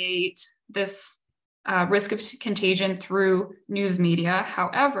mitigate this risk of contagion through news media.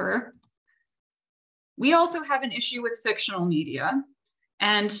 However, we also have an issue with fictional media.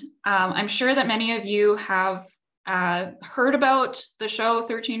 And I'm sure that many of you have heard about the show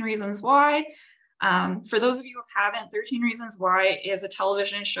 13 Reasons Why. For those of you who haven't, 13 Reasons Why is a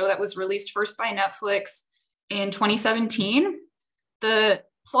television show that was released first by Netflix in 2017. The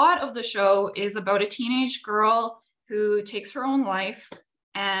plot of the show is about a teenage girl who takes her own life,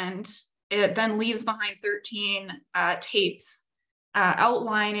 and it then leaves behind 13 tapes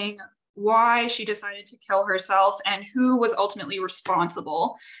outlining why she decided to kill herself and who was ultimately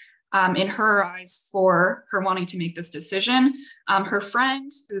responsible in her eyes for her wanting to make this decision. Her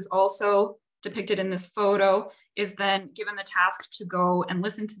friend, who's also depicted in this photo, is then given the task to go and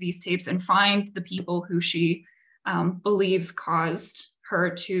listen to these tapes and find the people who she believes caused her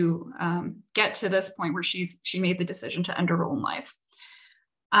to get to this point where she made the decision to end her own life.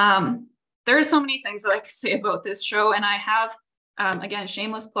 There are so many things that I could say about this show, and I have, again,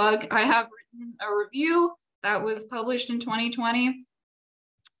 shameless plug, I have written a review that was published in 2020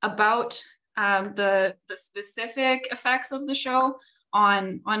 about the specific effects of the show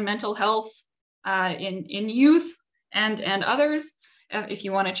on mental health in youth and others, if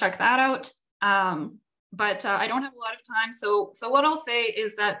you want to check that out. But I don't have a lot of time. So what I'll say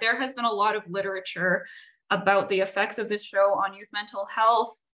is that there has been a lot of literature about the effects of this show on youth mental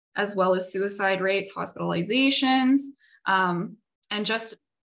health, as well as suicide rates, hospitalizations, and just,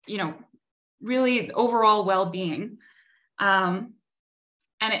 really overall well-being. And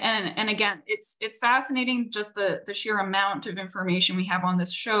again, it's fascinating just the sheer amount of information we have on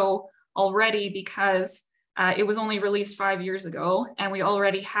this show already, because it was only released 5 years ago, and we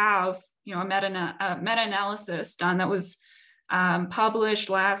already have a meta-analysis done that was published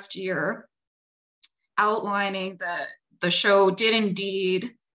last year, outlining that the show did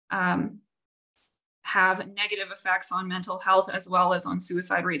indeed have negative effects on mental health as well as on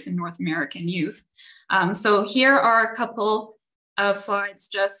suicide rates in North American youth. So here are a couple of slides.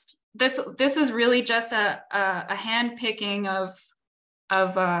 Just this is really just a hand-picking of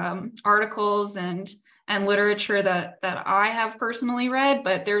articles and literature that I have personally read,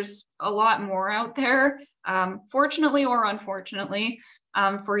 but there's a lot more out there, fortunately or unfortunately,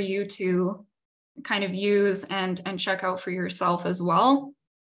 for you to kind of use and check out for yourself as well.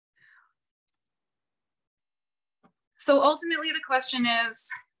 So ultimately the question is,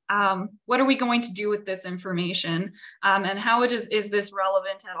 what are we going to do with this information? And how is this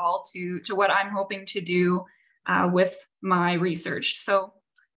relevant at all to what I'm hoping to do with my research? So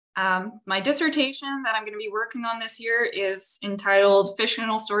my dissertation that I'm going to be working on this year is entitled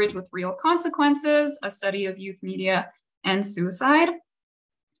Fictional Stories with Real Consequences, a study of youth media and suicide.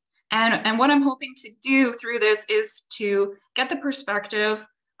 And what I'm hoping to do through this is to get the perspective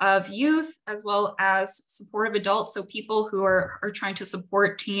of youth as well as supportive adults, so people who are trying to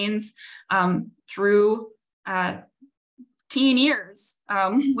support teens through teen years,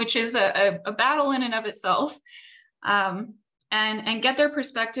 which is a battle in and of itself. And get their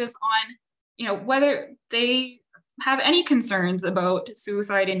perspectives on, whether they have any concerns about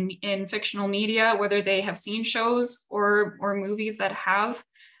suicide in fictional media, whether they have seen shows or movies that have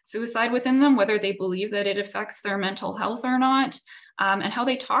suicide within them, whether they believe that it affects their mental health or not, and how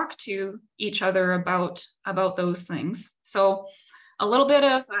they talk to each other about those things. So a little bit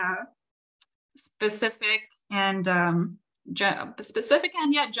of specific and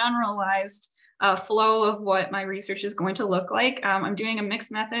yet generalized flow of what my research is going to look like. I'm doing a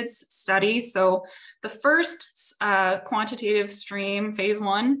mixed methods study. So the first quantitative stream, phase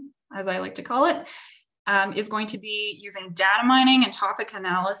 1, as I like to call it, is going to be using data mining and topic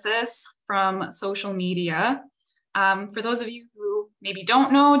analysis from social media. For those of you who maybe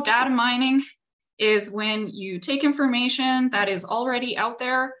don't know, data mining is when you take information that is already out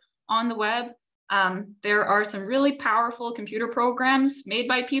there on the web. There are some really powerful computer programs made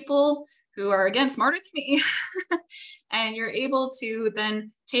by people who are, again, smarter than me. And you're able to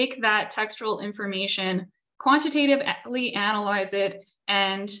then take that textual information, quantitatively analyze it,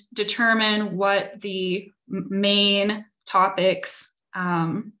 and determine what the main topics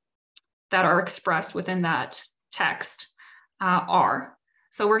that are expressed within that text are.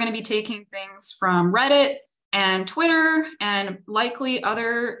 So we're going to be taking things from Reddit, and Twitter, and likely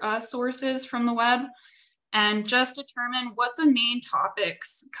other sources from the web, and just determine what the main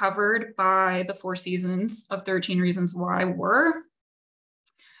topics covered by the 4 seasons of 13 Reasons Why were,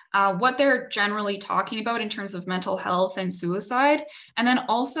 what they're generally talking about in terms of mental health and suicide, and then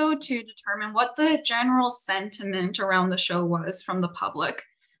also to determine what the general sentiment around the show was from the public.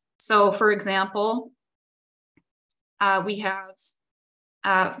 So for example, we have,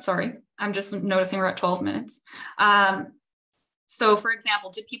 sorry, I'm just noticing we're at 12 minutes. So for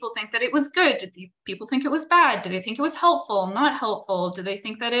example, did people think that it was good? Did people think it was bad? Did they think it was helpful, not helpful? Do they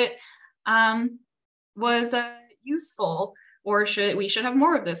think that it was useful? Or we should have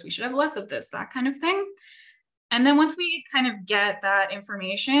more of this, we should have less of this, that kind of thing. And then once we kind of get that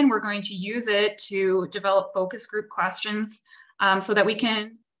information, we're going to use it to develop focus group questions so that we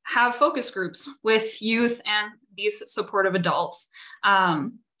can have focus groups with youth and these supportive adults.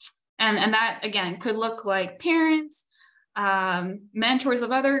 And that, again, could look like parents, mentors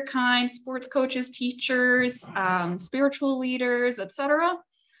of other kinds, sports coaches, teachers, spiritual leaders, etc.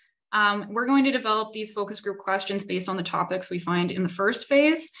 We're going to develop these focus group questions based on the topics we find in the first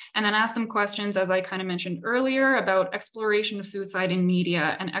phase, and then ask them questions, as I kind of mentioned earlier, about exploration of suicide in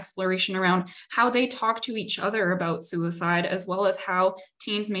media and exploration around how they talk to each other about suicide, as well as how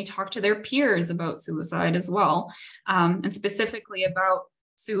teens may talk to their peers about suicide as well, and specifically about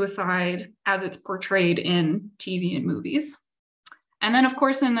suicide as it's portrayed in TV and movies. And then, of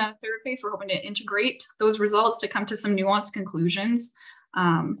course, in the third phase, we're hoping to integrate those results to come to some nuanced conclusions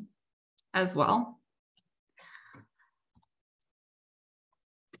as well.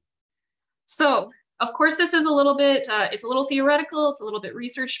 So, of course, this is a little bit, it's a little theoretical, it's a little bit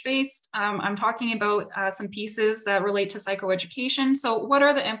research-based. I'm talking about some pieces that relate to psychoeducation. So what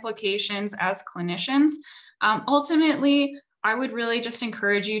are the implications as clinicians? Ultimately, I would really just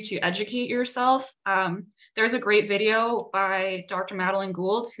encourage you to educate yourself. There's a great video by Dr. Madeline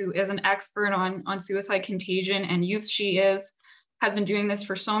Gould, who is an expert on suicide contagion and youth. She has been doing this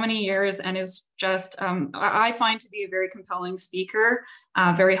for so many years and is just, I find to be a very compelling speaker,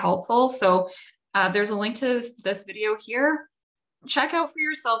 very helpful. So there's a link to this video here. Check out for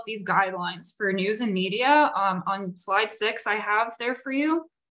yourself these guidelines for news and media. On slide 6, I have there for you.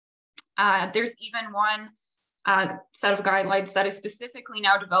 There's even one set of guidelines that is specifically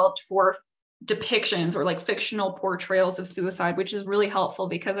now developed for depictions or like fictional portrayals of suicide, which is really helpful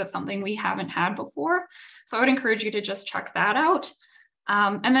because it's something we haven't had before. So I would encourage you to just check that out.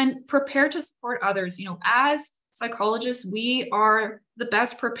 And then prepare to support others. You know, as psychologists, we are the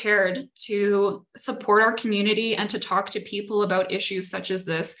best prepared to support our community and to talk to people about issues such as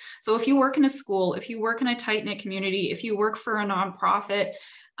this. So if you work in a school, if you work in a tight-knit community, if you work for a nonprofit,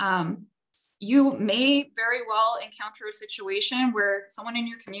 you may very well encounter a situation where someone in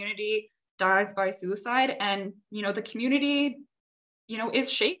your community dies by suicide, and you know the community, you know,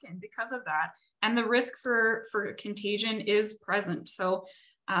 is shaken because of that, and the risk for contagion is present. So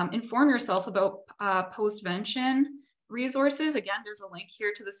inform yourself about postvention resources. Again, there's a link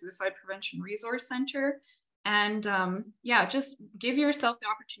here to the Suicide Prevention Resource Center, and yeah, just give yourself the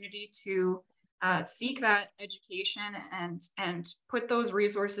opportunity to seek that education and put those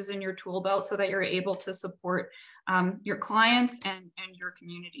resources in your tool belt so that you're able to support your clients and your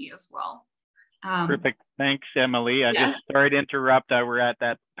community as well. Perfect. Thanks, Emily. Yes. Just sorry to interrupt. We're at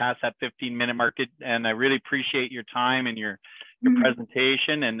past that 15-minute mark, and I really appreciate your time and your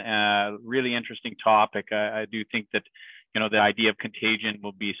presentation, and really interesting topic. I do think that, you know, the idea of contagion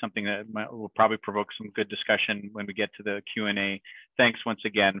will be something that will probably provoke some good discussion when we get to the Q&A. Thanks once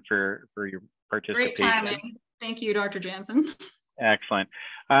again for your participation. Great timing. Thank you, Dr. Jansen. Excellent.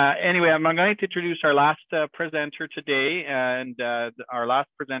 Anyway, I'm going to introduce our last presenter today, and our last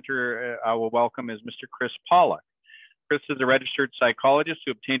presenter I will welcome is Mr. Chris Pawluk. Chris is a registered psychologist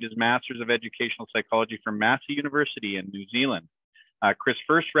who obtained his Master's of Educational Psychology from Massey University in New Zealand. Chris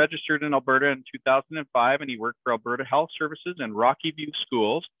first registered in Alberta in 2005, and he worked for Alberta Health Services and Rocky View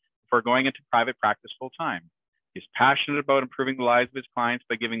Schools before going into private practice full-time. He's passionate about improving the lives of his clients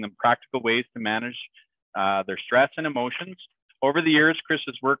by giving them practical ways to manage their stress and emotions. Over the years, Chris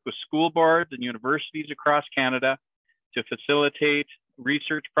has worked with school boards and universities across Canada to facilitate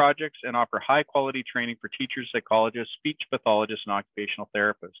research projects and offer high-quality training for teachers, psychologists, speech pathologists, and occupational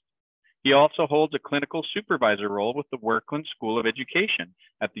therapists. He also holds a clinical supervisor role with the Workland School of Education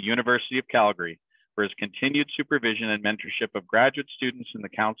at the University of Calgary for his continued supervision and mentorship of graduate students in the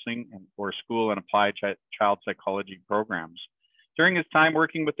counseling or school and applied child psychology programs. During his time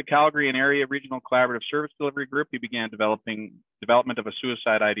working with the Calgary and Area Regional Collaborative Service Delivery Group, he began development of a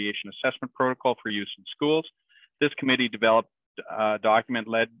suicide ideation assessment protocol for use in schools. This committee developed a document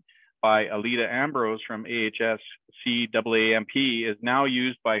led by Alita Ambrose from AHS-CAAMP is now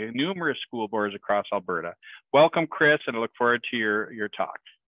used by numerous school boards across Alberta. Welcome, Chris, and I look forward to your talk.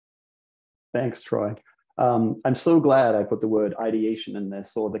 Thanks, Troy. I'm so glad I put the word ideation in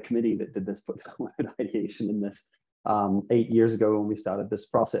this, or the committee that did this put the word ideation in this 8 years ago when we started this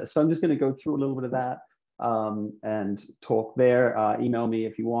process. So I'm just going to go through a little bit of that and talk there. Email me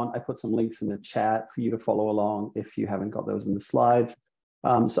if you want. I put some links in the chat for you to follow along if you haven't got those in the slides.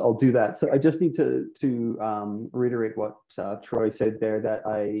 So I'll do that. So I just need to reiterate what Troy said there, that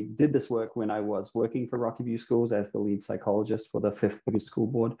I did this work when I was working for Rocky View Schools as the lead psychologist for the 5th biggest school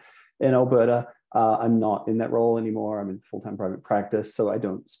board in Alberta. I'm not in that role anymore. I'm in full-time private practice, so I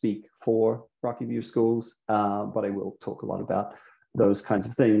don't speak for Rocky View Schools, but I will talk a lot about those kinds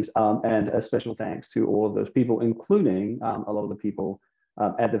of things. And a special thanks to all of those people, including a lot of the people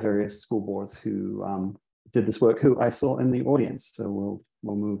at the various school boards who did this work, who I saw in the audience. So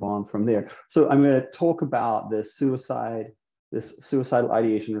we'll move on from there. So I'm going to talk about this suicidal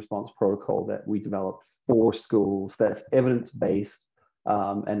ideation response protocol that we developed for schools that's evidence-based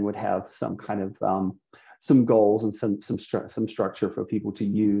and would have some kind of some goals and some structure for people to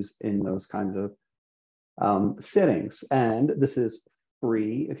use in those kinds of settings. And this is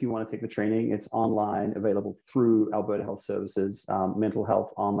free if you want to take the training. It's online, available through Alberta Health Services, mental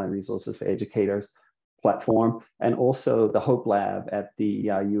health online resources for educators platform, and also the Hope Lab at the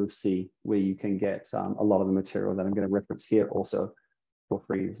U of C, where you can get a lot of the material that I'm going to reference here also for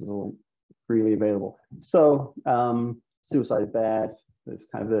free. This is all freely available. So suicide is bad. There's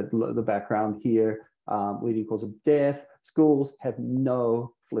kind of the background here. Leading cause of death. Schools have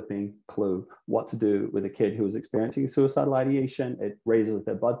no flipping clue what to do with a kid who is experiencing suicidal ideation. It raises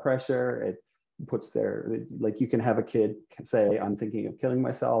their blood pressure. It puts like you can have a kid say, I'm thinking of killing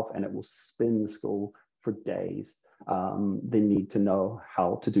myself, and it will spin the school for days. They need to know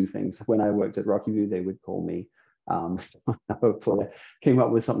how to do things. When I worked at Rocky View, they would call me. Hopefully I came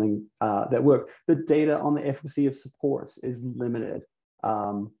up with something that worked. The data on the efficacy of supports is limited.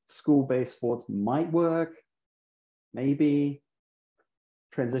 School-based sports might work, maybe.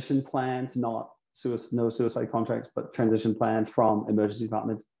 Transition plans, no suicide contracts, but transition plans from emergency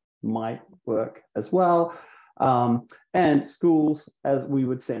departments might work as well. And schools, as we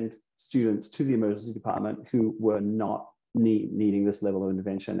would send students to the emergency department who were not needing this level of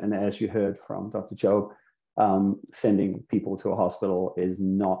intervention. And as you heard from Dr. Joe, sending people to a hospital is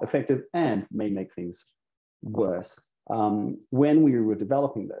not effective and may make things worse. When we were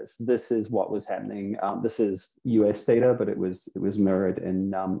developing this is what was happening. This is US data, but it was mirrored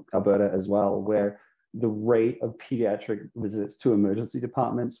in Alberta as well, where the rate of pediatric visits to emergency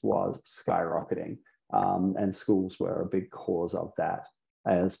departments was skyrocketing. And schools were a big cause of that.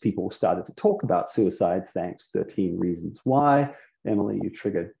 As people started to talk about suicide, thanks 13 Reasons Why. Emily, you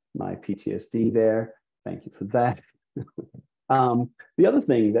triggered my PTSD there. Thank you for that. The other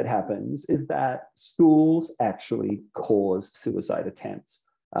thing that happens is that schools actually cause suicide attempts.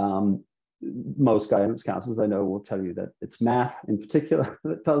 Most guidance counselors I know will tell you that it's math in particular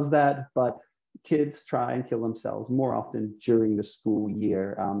that does that, but kids try and kill themselves more often during the school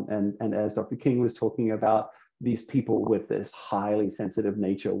year. And as Dr. King was talking about, these people with this highly sensitive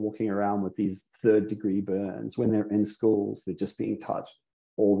nature walking around with these third-degree burns, when they're in schools, they're just being touched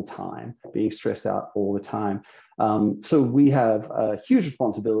all the time, being stressed out all the time. So we have a huge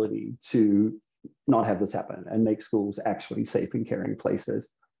responsibility to not have this happen and make schools actually safe and caring places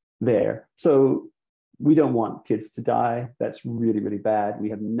there. So we don't want kids to die. That's really, really bad.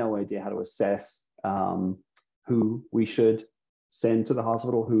 We have no idea how to assess who we should send to the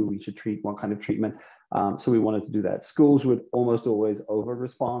hospital, who we should treat, what kind of treatment. So we wanted to do that. Schools would almost always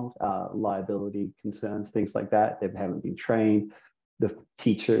over-respond, liability concerns, things like that. They haven't been trained. The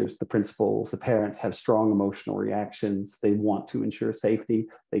teachers, the principals, the parents have strong emotional reactions. They want to ensure safety.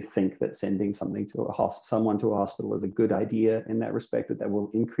 They think that sending someone to a hospital is a good idea in that respect, that will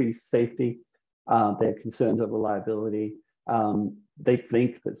increase safety. They have concerns over liability. They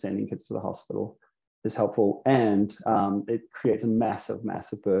think that sending kids to the hospital is helpful, and it creates a massive,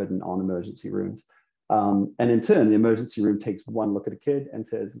 massive burden on emergency rooms. And in turn, the emergency room takes one look at a kid and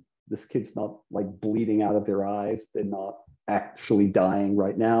says, this kid's not like bleeding out of their eyes. They're not actually dying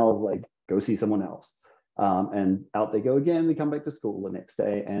right now. Like, go see someone else. And out they go again. They come back to school the next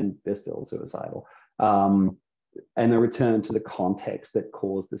day and they're still suicidal. And they return to the context that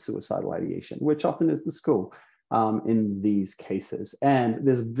caused the suicidal ideation, which often is the school in these cases. And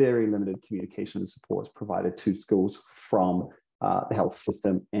there's very limited communication and supports provided to schools from the health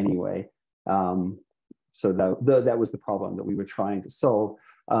system anyway. So that was the problem that we were trying to solve.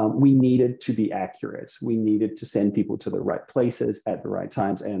 we needed to be accurate. We needed to send people to the right places at the right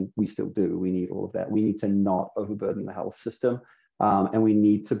times, and we still do. We need all of that. We need to not overburden the health system, and we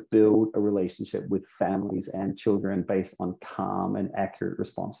need to build a relationship with families and children based on calm and accurate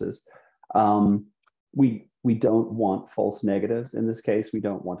responses. We don't want false negatives in this case. We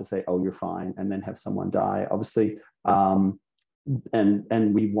don't want to say, oh, you're fine, and then have someone die, obviously. And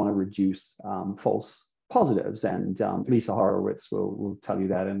we want to reduce false positives. And Lisa Horowitz will tell you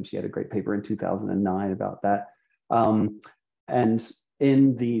that, and she had a great paper in 2009 about that. And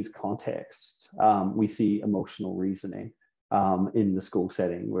in these contexts, we see emotional reasoning in the school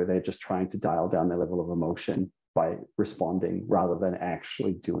setting, where they're just trying to dial down their level of emotion by responding rather than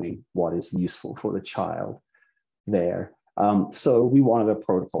actually doing what is useful for the child there. So we wanted a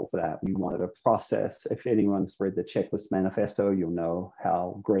protocol for that. We wanted a process. If anyone's read the checklist manifesto, you'll know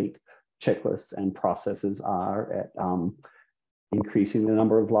how great checklists and processes are at increasing the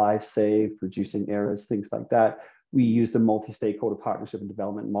number of lives saved, reducing errors, things like that. We used a multi-stakeholder partnership and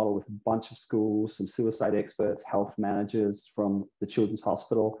development model with a bunch of schools, some suicide experts, health managers from the Children's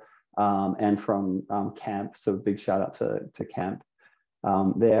Hospital, and from CAMP. So big shout out to CAMP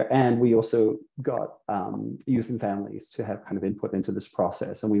there. And we also got youth and families to have kind of input into this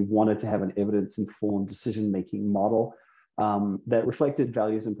process. And we wanted to have an evidence-informed decision-making model that reflected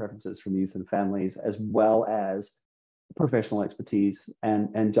values and preferences from youth and families, as well as professional expertise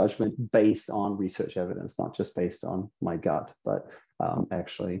and judgment based on research evidence, not just based on my gut, but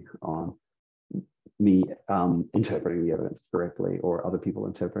actually on me interpreting the evidence correctly, or other people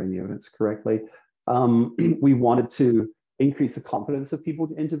interpreting the evidence correctly. We wanted to increase the confidence of people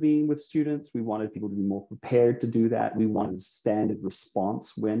to intervene with students. We wanted people to be more prepared to do that. We wanted a standard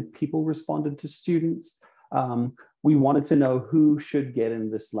response when people responded to students. We wanted to know who should get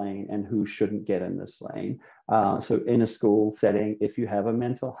in this lane and who shouldn't get in this lane. So in a school setting, if you have a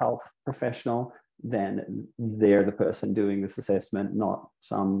mental health professional, then they're the person doing this assessment, not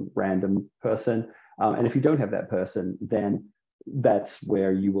some random person. And if you don't have that person, then that's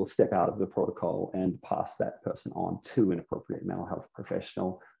where you will step out of the protocol and pass that person on to an appropriate mental health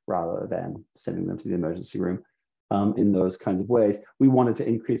professional, rather than sending them to the emergency room. In those kinds of ways, we wanted to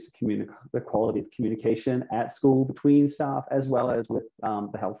increase the quality of communication at school between staff, as well as with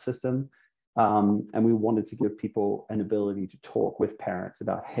the health system. And we wanted to give people an ability to talk with parents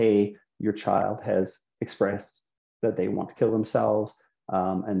about, hey, your child has expressed that they want to kill themselves,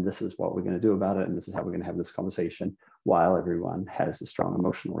 and this is what we're going to do about it, and this is how we're going to have this conversation, while everyone has the strong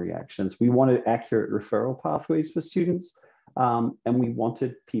emotional reactions. We wanted accurate referral pathways for students, and we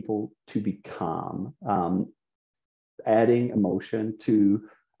wanted people to be calm. Adding emotion to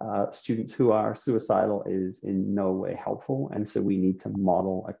students who are suicidal is in no way helpful. And so we need to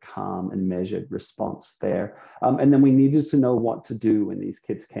model a calm and measured response there. And then we needed to know what to do when these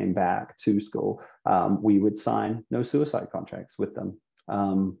kids came back to school. We would sign no suicide contracts with them.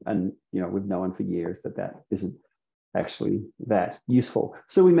 And we've known for years that that isn't actually that useful.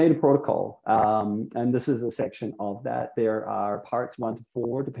 So we made a protocol, and this is a section of that. There are parts 1 to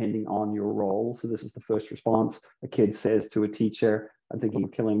 4, depending on your role. So this is the first response. A kid says to a teacher, I'm thinking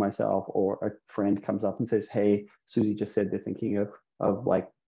of killing myself, or a friend comes up and says, hey, Susie just said they're thinking of like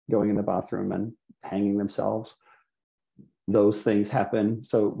going in the bathroom and hanging themselves. Those things happen.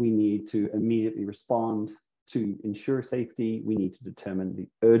 So we need to immediately respond to ensure safety. We need to determine the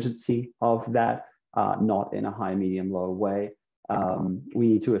urgency of that, not in a high, medium, low way. We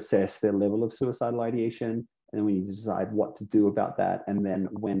need to assess their level of suicidal ideation, and then we need to decide what to do about that. And then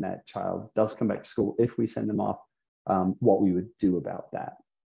when that child does come back to school, if we send them off, what we would do about that.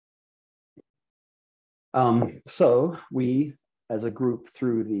 So we, as a group,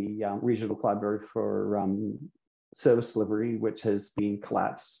 through the Regional Collaborative for Service Delivery, which has been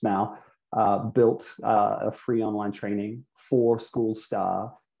collapsed now, built a free online training for school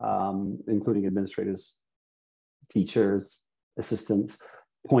staff, including administrators, teachers, assistants,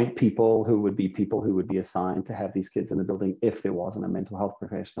 point people who would be assigned to have these kids in the building if there wasn't a mental health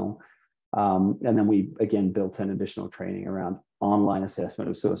professional. And then we, again, built an additional training around online assessment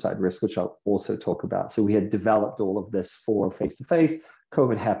of suicide risk, which I'll also talk about. So we had developed all of this for face-to-face.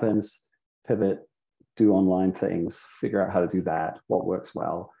 COVID happens, pivot, do online things, figure out how to do that, what works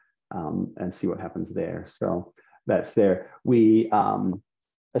well, and see what happens there. So that's there. We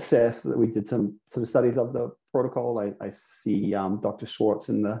assessed that. We did some studies of the protocol. I see Dr. Schwartz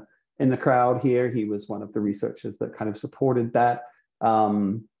in the crowd here. He was one of the researchers that kind of supported that.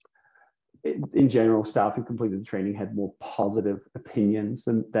 In general, staff who completed the training had more positive opinions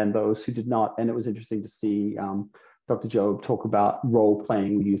than those who did not. And it was interesting to see Dr. Job talk about role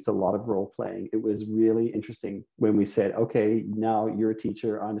playing. We used a lot of role playing. It was really interesting when we said, okay, now you're a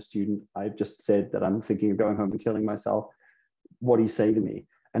teacher, I'm a student. I've just said that I'm thinking of going home and killing myself. What do you say to me?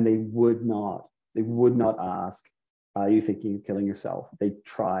 And they would not ask, are you thinking of killing yourself? They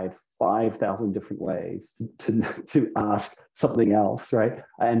tried 5,000 different ways to ask something else, right?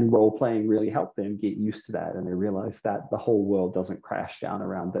 And role playing really helped them get used to that. And they realized that the whole world doesn't crash down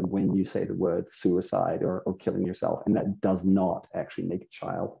around them when you say the word suicide or killing yourself. And that does not actually make a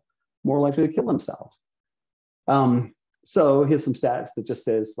child more likely to kill themselves. So here's some stats that just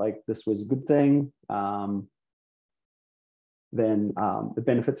says like, this was a good thing. Then the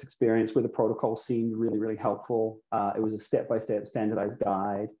benefits experience with the protocol seemed really, really helpful. It was a step-by-step standardized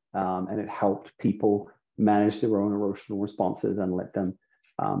guide, and it helped people manage their own emotional responses and let them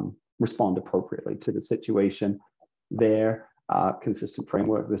respond appropriately to the situation. Their consistent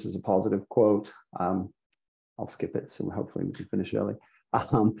framework, this is a positive quote. I'll skip it, so hopefully we can finish early.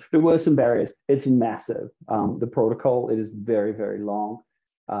 There were some barriers. It's massive. The protocol, it is very, very long.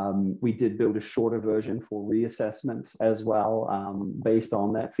 We did build a shorter version for reassessments as well, based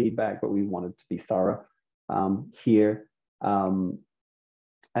on that feedback, but we wanted to be thorough here.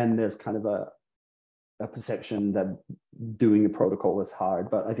 And there's kind of a perception that doing a protocol is hard,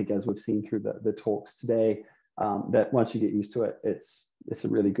 but I think as we've seen through the talks today, that once you get used to it, it's a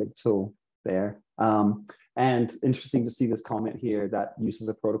really good tool there. And interesting to see this comment here that use of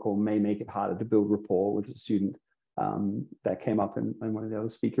the protocol may make it harder to build rapport with a student. That came up in one of the other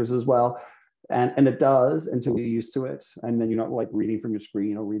speakers as well. And it does until you're used to it. And then you're not like reading from your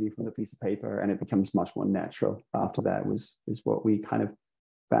screen or reading from the piece of paper, and it becomes much more natural after that is what we kind of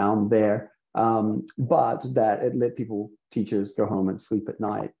found there. But that it let teachers go home and sleep at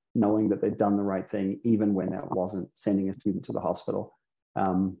night, knowing that they'd done the right thing, even when that wasn't sending a student to the hospital,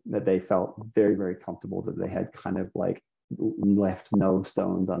 that they felt very, very comfortable that they had kind of like left no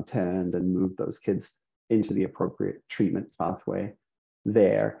stones unturned and moved those kids into the appropriate treatment pathway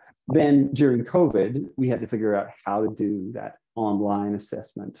there. Then during COVID, we had to figure out how to do that online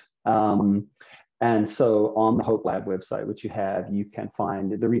assessment. And so on the Hope Lab website, which you can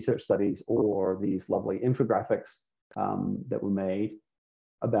find the research studies or these lovely infographics that were made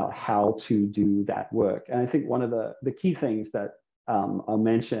about how to do that work. And I think one of the key things that I'll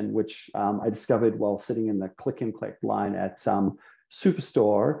mention, which I discovered while sitting in the click and collect line at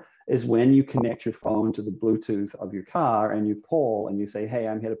Superstore, is when you connect your phone to the Bluetooth of your car and you call and you say, hey,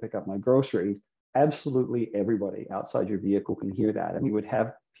 I'm here to pick up my groceries, absolutely everybody outside your vehicle can hear that. And you would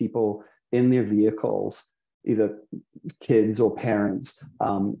have people in their vehicles, either kids or parents,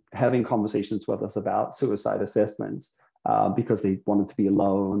 having conversations with us about suicide assessments because they wanted to be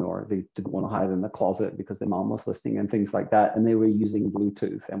alone or they didn't want to hide in the closet because their mom was listening and things like that. And they were using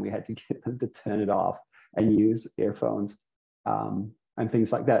Bluetooth and we had to get them to turn it off and use earphones. And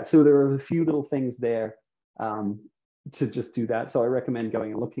things like that. So there are a few little things there to just do that. So I recommend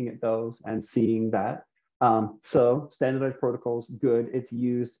going and looking at those and seeing that. So standardized protocols, good. It's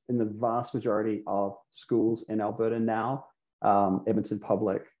used in the vast majority of schools in Alberta now. Edmonton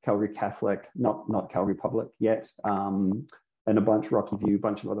Public, Calgary Catholic, not Calgary Public yet, and a bunch, Rocky View, a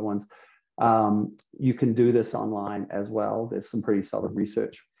bunch of other ones. You can do this online as well. There's some pretty solid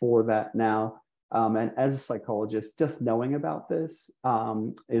research for that now. And as a psychologist, just knowing about this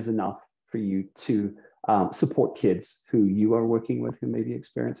is enough for you to support kids who you are working with who may be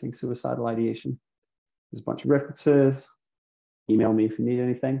experiencing suicidal ideation. There's a bunch of references. Email me if you need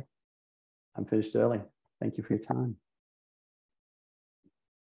anything. I'm finished early. Thank you for your time.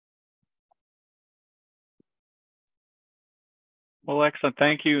 Well, excellent.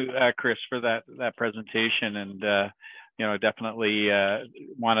 Thank you, Chris, for that presentation. And definitely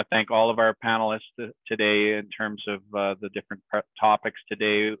want to thank all of our panelists today in terms of the different topics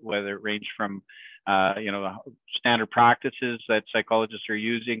today, whether it ranged from standard practices that psychologists are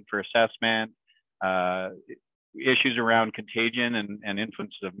using for assessment, issues around contagion and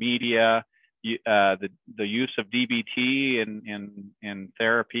influences of media, the use of DBT in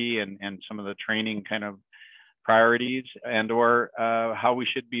therapy and some of the training kind of priorities, and or how we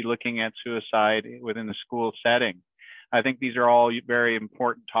should be looking at suicide within the school setting. I think these are all very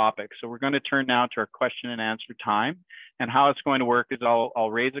important topics. So we're going to turn now to our question and answer time. And how it's going to work is I'll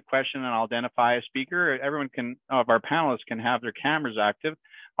raise a question and I'll identify a speaker. Everyone of our panelists can have their cameras active.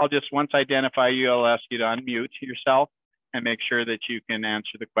 I'll just, once identify you, I'll ask you to unmute yourself and make sure that you can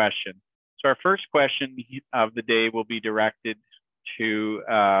answer the question. So our first question of the day will be directed to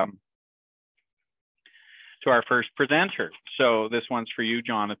to our first presenter. So this one's for you,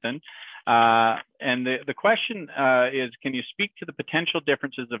 Jonathan. And the question is, can you speak to the potential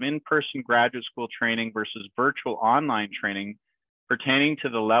differences of in-person graduate school training versus virtual online training pertaining to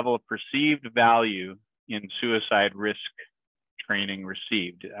the level of perceived value in suicide risk training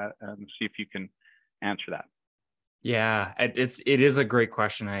received? See if you can answer that. Yeah, it is a great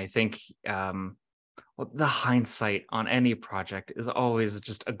question. I think the hindsight on any project is always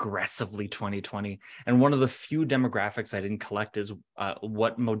just aggressively 2020. And one of the few demographics I didn't collect is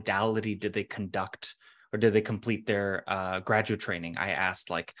what modality did they conduct or did they complete their graduate training? I asked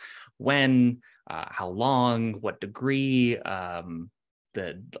like when, how long, what degree,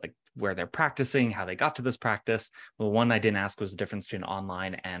 where they're practicing, how they got to this practice. The one I didn't ask was the difference between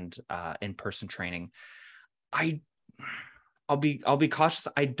online and in-person training. I'll be cautious.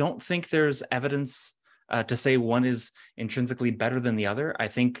 I don't think there's evidence to say one is intrinsically better than the other. I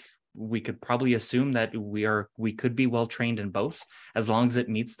think we could probably assume that we could be well trained in both, as long as it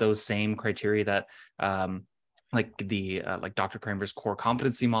meets those same criteria that like Dr. Kramer's core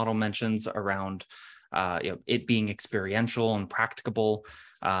competency model mentions around it being experiential and practicable.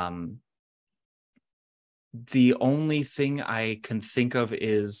 The only thing I can think of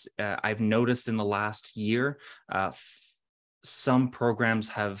is I've noticed in the last year, some programs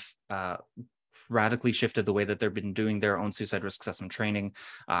have radically shifted the way that they've been doing their own suicide risk assessment training.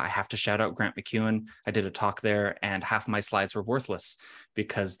 I have to shout out Grant McEwen. I did a talk there and half my slides were worthless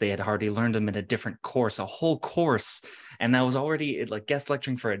because they had already learned them in a different course, a whole course. And that was already like guest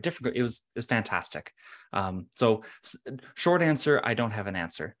lecturing for a different, it was fantastic. So short answer, I don't have an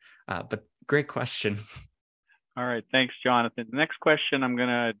answer, but great question. All right, thanks, Jonathan. The next question I'm going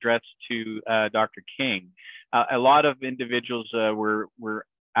to address to Dr. King. A lot of individuals were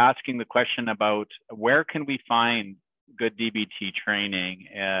asking the question about where can we find good DBT training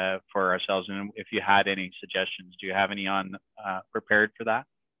for ourselves, and if you had any suggestions. Do you have any on prepared for that?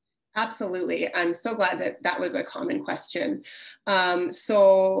 Absolutely. I'm so glad that that was a common question.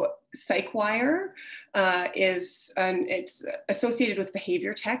 So PsychWire it's associated with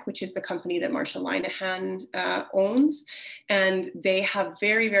Behavior Tech, which is the company that Marsha Linehan owns. And they have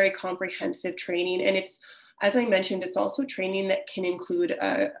very, very comprehensive training. And it's, as I mentioned, it's also training that can include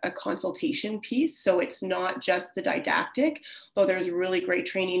a consultation piece. So it's not just the didactic, though there's really great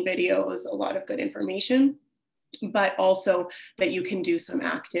training videos, a lot of good information, but also that you can do some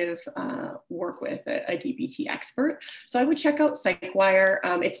active work with a DBT expert. So I would check out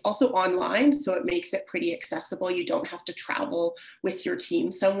PsychWire. It's also online, so it makes it pretty accessible. You don't have to travel with your team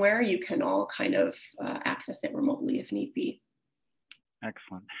somewhere. You can all kind of access it remotely if need be.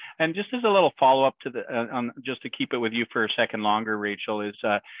 Excellent. And just as a little follow-up to the, just to keep it with you for a second longer, Rachel, is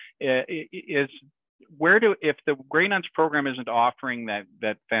if the Grey Nuns program isn't offering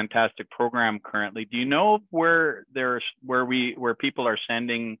that fantastic program currently, do you know where people are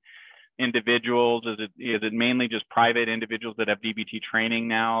sending individuals? Is it mainly just private individuals that have DBT training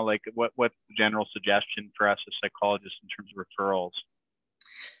now? Like what's the general suggestion for us as psychologists in terms of referrals?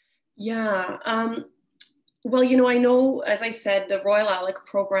 Yeah. Well, I know, as I said, the Royal ALEC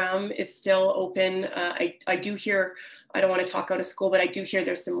program is still open. I do hear, I don't want to talk out of school, but I do hear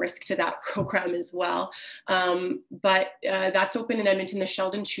there's some risk to that program as well. But that's open in Edmonton, the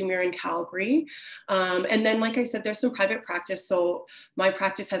Sheldon Schumer in Calgary. And then, like I said, there's some private practice. So my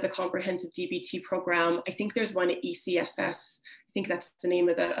practice has a comprehensive DBT program. I think there's one at ECSS. I think that's the name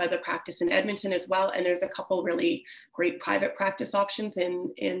of the practice in Edmonton as well. And there's a couple really great private practice options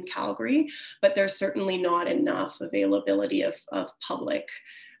in Calgary, but there's certainly not enough availability of public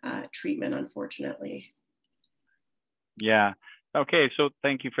treatment, unfortunately. Yeah. Okay. So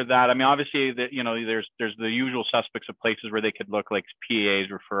thank you for that. I mean, obviously, there's the usual suspects of places where they could look, like PA's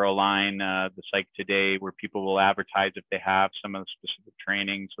referral line, the Psych Today, where people will advertise if they have some of the specific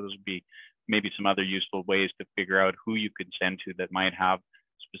training. So those would be maybe some other useful ways to figure out who you could send to that might have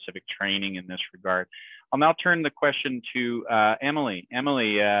specific training in this regard. I'll now turn the question to Emily.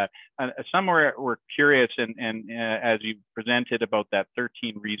 Emily, some were curious and as you presented about that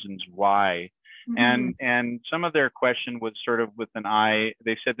 13 reasons why, and some of their question was sort of with an eye.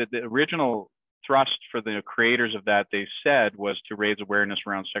 They said that the original thrust for the creators of that, they said, was to raise awareness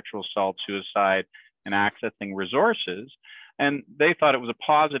around sexual assault, suicide, and accessing resources. And they thought it was a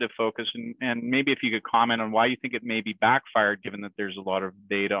positive focus. And maybe if you could comment on why you think it may be backfired, given that there's a lot of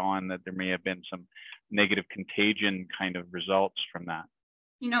data on that there may have been some negative contagion kind of results from that.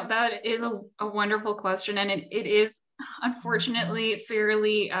 That is a wonderful question. And it is unfortunately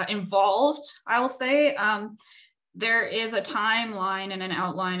fairly involved, I will say. There is a timeline and an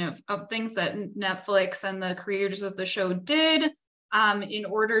outline of things that Netflix and the creators of the show did in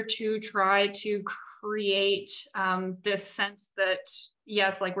order to try to create this sense that,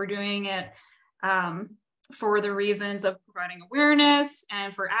 yes, like we're doing it for the reasons of providing awareness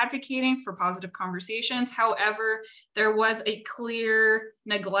and for advocating for positive conversations. However, there was a clear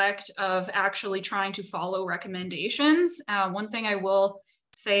neglect of actually trying to follow recommendations. One thing I will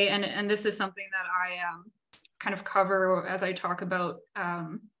say, and this is something that I kind of cover as I talk about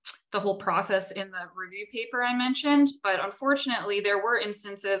the whole process in the review paper I mentioned, but unfortunately there were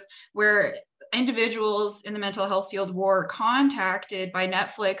instances where individuals in the mental health field were contacted by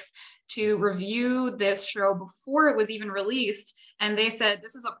Netflix to review this show before it was even released. And they said,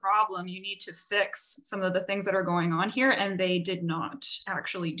 this is a problem, you need to fix some of the things that are going on here. And they did not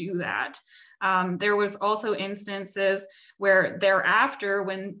actually do that. There was also instances where thereafter,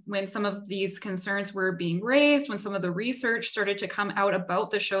 when some of these concerns were being raised, when some of the research started to come out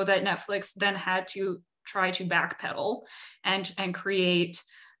about the show, that Netflix then had to try to backpedal and create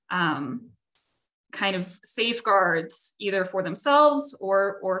kind of safeguards either for themselves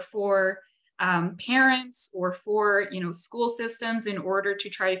or for parents or for school systems in order to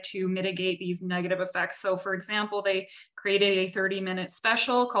try to mitigate these negative effects. So for example, they created a 30-minute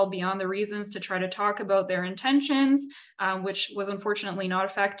special called Beyond the Reasons to try to talk about their intentions, which was unfortunately not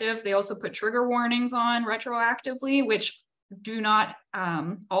effective. They also put trigger warnings on retroactively, which do not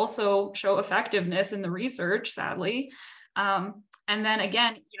also show effectiveness in the research, sadly. And then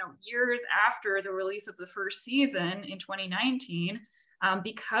again, years after the release of the first season in 2019,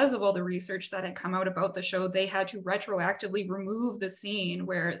 because of all the research that had come out about the show, they had to retroactively remove the scene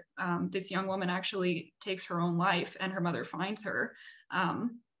where this young woman actually takes her own life and her mother finds her,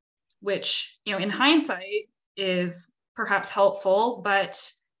 which, in hindsight is perhaps helpful,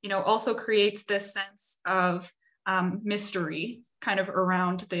 but, also creates this sense of mystery kind of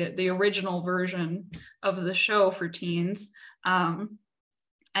around the original version of the show for teens. And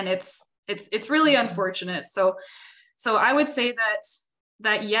it's really unfortunate. So I would say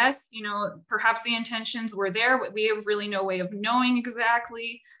that yes, perhaps the intentions were there, but we have really no way of knowing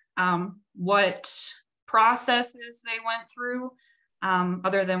exactly what processes they went through,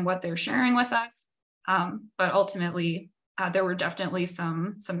 other than what they're sharing with us. But ultimately, there were definitely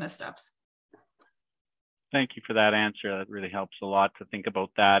some missteps. Thank you for that answer. That really helps a lot to think about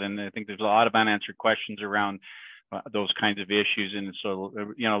that. And I think there's a lot of unanswered questions around those kinds of issues. And so,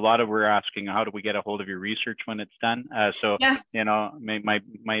 a lot of we're asking, how do we get a hold of your research when it's done? So, yes.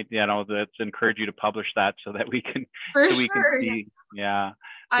 Let's encourage you to publish that so that we can, for so sure. we can see. Yeah.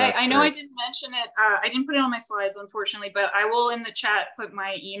 I know I didn't mention it. I didn't put it on my slides, unfortunately, but I will in the chat put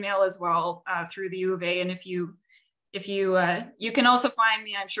my email as well through the U of A. And if you can also find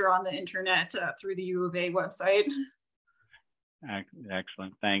me, I'm sure, on the internet through the U of A website.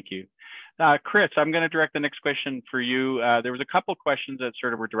 Excellent, thank you. Chris, I'm going to direct the next question for you. There was a couple questions that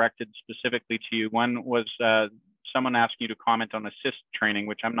sort of were directed specifically to you. One was someone asking you to comment on assist training,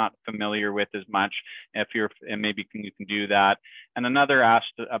 which I'm not familiar with as much. And maybe you can do that. And another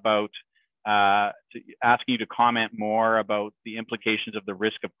asked about asking you to comment more about the implications of the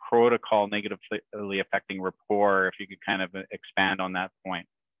risk of protocol negatively affecting rapport, if you could kind of expand on that point.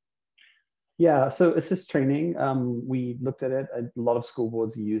 Yeah, so assist training, we looked at it. A lot of school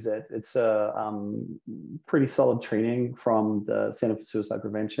boards use it. It's a pretty solid training from the Center for Suicide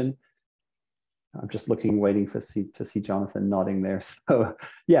Prevention. I'm just waiting to see Jonathan nodding there. So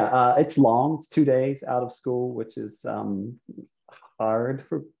yeah, it's long. It's 2 days out of school, which is hard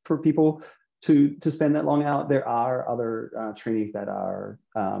for people to spend that long out. There are other trainings that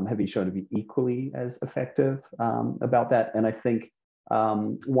have been shown to be equally as effective about that. And I think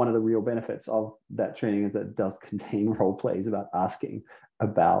one of the real benefits of that training is that it does contain role plays about asking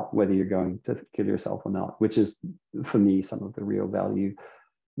about whether you're going to kill yourself or not, which is, for me, some of the real value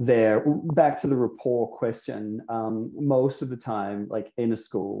there. Back to the rapport question, most of the time, like in a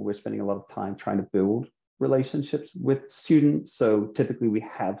school, we're spending a lot of time trying to build relationships with students. So typically we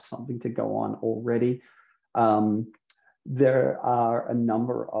have something to go on already. There are a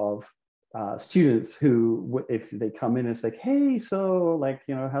number of students who, if they come in and it's like, hey, so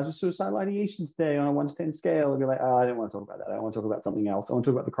how's your suicidal ideation today on a 1 to 10 scale? And you're like, oh, I didn't want to talk about that. I want to talk about something else. I want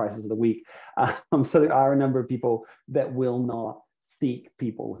to talk about the crisis of the week. So there are a number of people that will not seek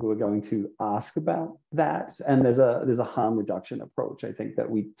people who are going to ask about that. And there's a harm reduction approach, I think, that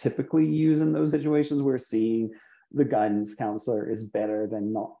we typically use in those situations where seeing the guidance counselor is better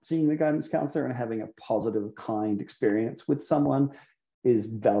than not seeing the guidance counselor, and having a positive, kind experience with someone is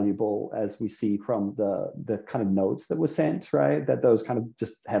valuable, as we see from the kind of notes that were sent, right? That those kind of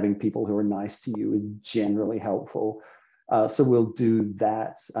just having people who are nice to you is generally helpful. So we'll do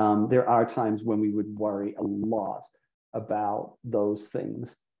that. There are times when we would worry a lot about those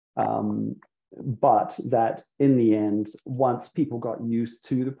things. but that in the end, once people got used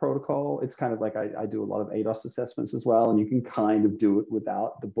to the protocol, it's kind of like I do a lot of ADOS assessments as well, and you can kind of do it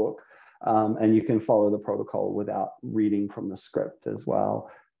without the book, and you can follow the protocol without reading from the script as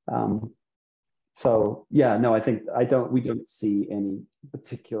well. So yeah, no, I think we don't see any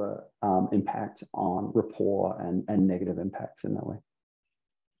particular impact on rapport and negative impacts in that way.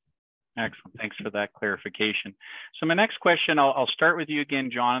 Excellent. Thanks for that clarification. So my next question, I'll start with you again,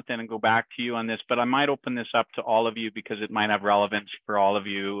 Jonathan, and go back to you on this, but I might open this up to all of you because it might have relevance for all of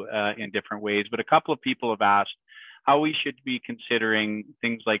you in different ways. But a couple of people have asked how we should be considering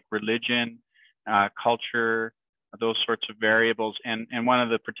things like religion, culture, those sorts of variables. And one of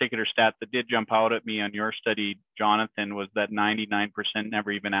the particular stats that did jump out at me on your study, Jonathan, was that 99%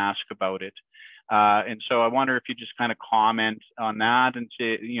 never even ask about it. And so I wonder if you just kind of comment on that and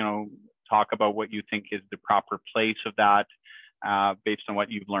say, talk about what you think is the proper place of that based on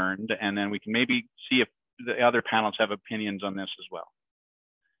what you've learned. And then we can maybe see if the other panels have opinions on this as well.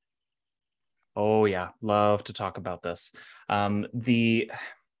 Oh yeah, love to talk about this.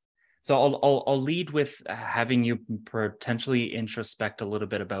 So I'll lead with having you potentially introspect a little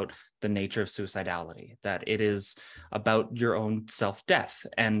bit about the nature of suicidality, that it is about your own self-death.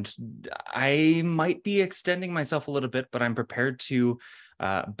 And I might be extending myself a little bit, but I'm prepared to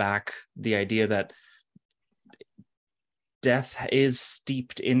back the idea that death is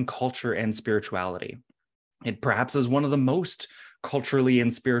steeped in culture and spirituality. It perhaps is one of the most culturally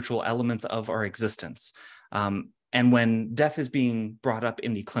and spiritual elements of our existence. And when death is being brought up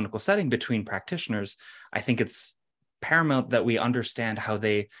in the clinical setting between practitioners, I think it's paramount that we understand how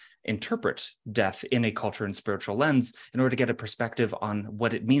they interpret death in a culture and spiritual lens in order to get a perspective on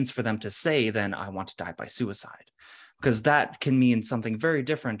what it means for them to say, then I want to die by suicide. Because that can mean something very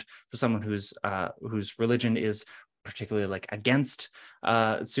different for someone whose religion is particularly like against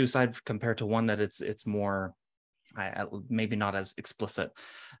suicide compared to one that it's more maybe not as explicit.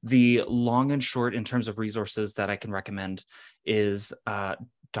 The long and short in terms of resources that I can recommend is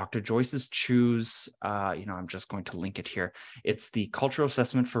Dr. Joyce's Choose, I'm just going to link it here. It's the Cultural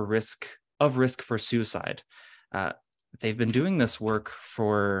Assessment for Risk for Suicide. They've been doing this work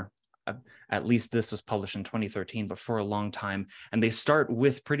for, at least this was published in 2013, but for a long time. And they start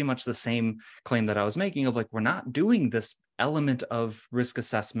with pretty much the same claim that I was making of like, we're not doing this element of risk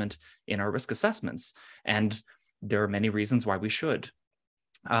assessment in our risk assessments. And there are many reasons why we should.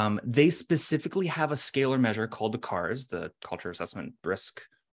 They specifically have a scalar measure called the CARS, the Culture Assessment Risk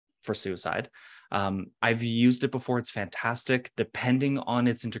for Suicide. I've used it before. It's fantastic. Depending on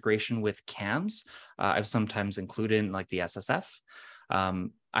its integration with CAMS, I've sometimes included in like the SSF.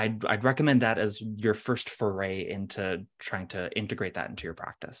 I'd recommend that as your first foray into trying to integrate that into your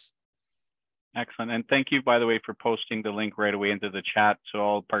practice. Excellent. And thank you, by the way, for posting the link right away into the chat. So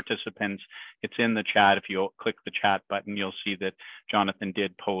all participants, it's in the chat. If you click the chat button, you'll see that Jonathan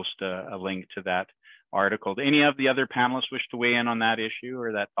did post a link to that article. Do any of the other panelists wish to weigh in on that issue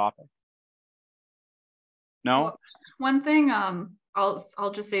or that topic? No? Well, one thing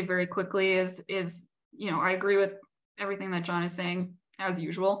I'll just say very quickly is I agree with everything that John is saying as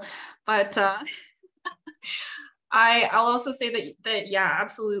usual, but I'll also say that yeah,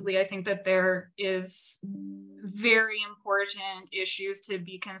 absolutely. I think that there is very important issues to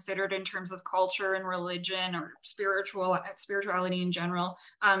be considered in terms of culture and religion or spirituality in general.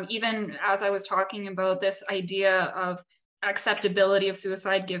 Even as I was talking about this idea of acceptability of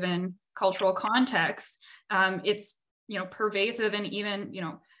suicide given cultural context, it's pervasive, and even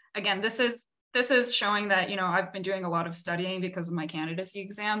again, this is showing that I've been doing a lot of studying because of my candidacy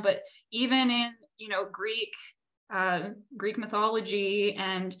exam, but even in Greek mythology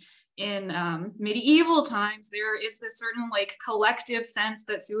and in medieval times, there is this certain like collective sense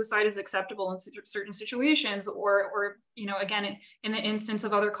that suicide is acceptable in certain situations, or again, in the instance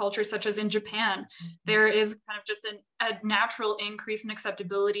of other cultures, such as in Japan, there is kind of just a natural increase in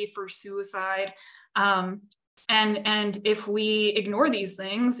acceptability for suicide. And if we ignore these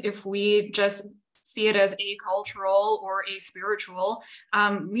things, if we just see it as acultural or aspiritual,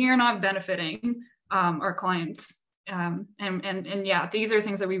 we are not benefiting our clients. And yeah, these are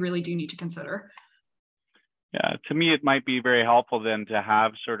things that we really do need to consider. Yeah, to me, it might be very helpful then to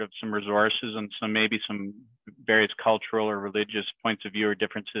have sort of some resources and some various cultural or religious points of view or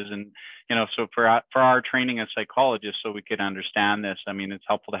differences. And, so for our training as psychologists, so we could understand this, I mean, it's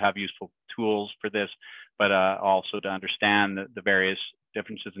helpful to have useful tools for this, but also to understand the various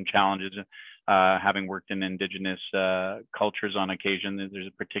differences and challenges. Having worked in Indigenous cultures on occasion, there's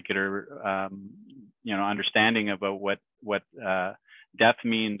a particular, understanding about what death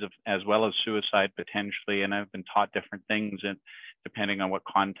means, as well as suicide potentially. And I've been taught different things, and depending on what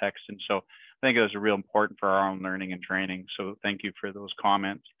context. And so I think those are real important for our own learning and training. So thank you for those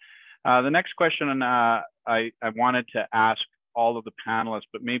comments. The next question I wanted to ask all of the panelists,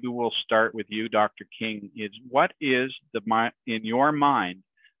 but maybe we'll start with you, Dr. King, is what is in your mind,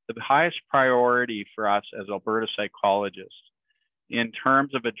 the highest priority for us as Alberta psychologists in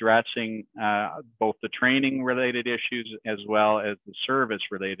terms of addressing both the training related issues as well as the service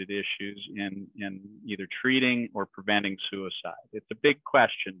related issues in either treating or preventing suicide? It's a big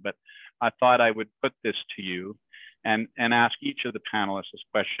question, but I thought I would put this to you and ask each of the panelists this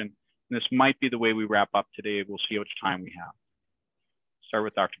question. And this might be the way we wrap up today. We'll see how much time we have. Start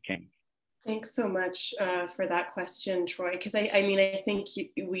with Dr. King. Thanks so much for that question, Troy, because I mean, I think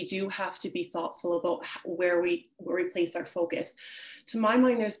we do have to be thoughtful about where we place our focus. To my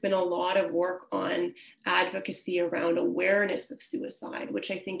mind, there's been a lot of work on advocacy around awareness of suicide,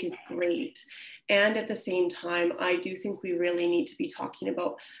 which I think is great. And at the same time, I do think we really need to be talking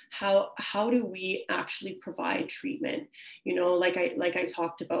about how do we actually provide treatment? You know, like I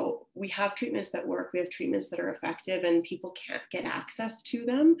talked about, we have treatments that work, we have treatments that are effective, and people can't get access to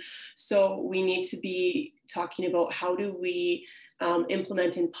them. So we need to be talking about how do we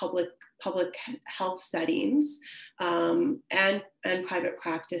implement in public health settings and private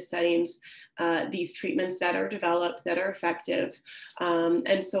practice settings these treatments that are developed, that are effective.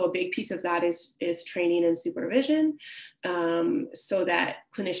 And so a big piece of that is training and supervision so that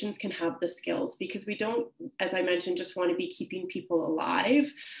clinicians can have the skills, because we don't, as I mentioned, just want to be keeping people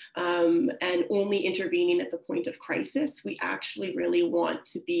alive and only intervening at the point of crisis. We actually really want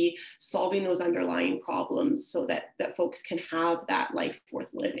to be solving those underlying problems so that folks can have that life worth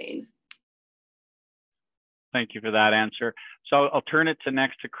living. Thank you for that answer. So I'll turn it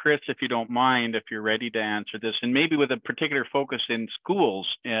next to Chris, if you don't mind, if you're ready to answer this, and maybe with a particular focus in schools,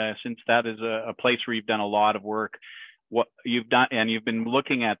 since that is a place where you've done a lot of work. What you've done, and you've been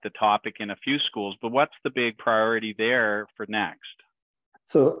looking at the topic in a few schools, but what's the big priority there for next?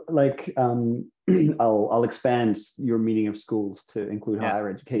 So, like, I'll expand your meaning of schools to include higher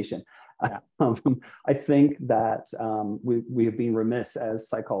education. I think that we have been remiss as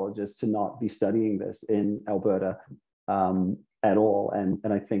psychologists to not be studying this in Alberta at all.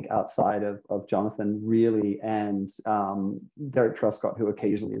 And I think outside of Jonathan really, and Derek Truscott, who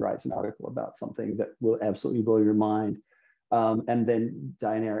occasionally writes an article about something that will absolutely blow your mind. And then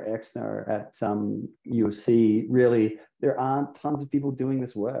Diana Exner at U of C, really, there aren't tons of people doing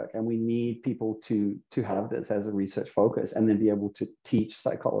this work, and we need people to have this as a research focus, and then be able to teach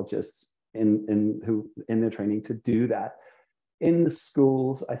psychologists in their training to do that. In the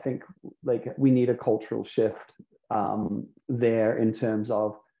schools, I think like we need a cultural shift there in terms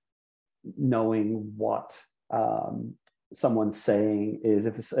of knowing what someone's saying is.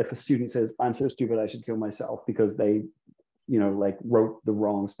 If a student says, "I'm so stupid, I should kill myself," because they, like wrote the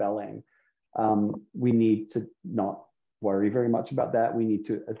wrong spelling, we need to not worry very much about that. We need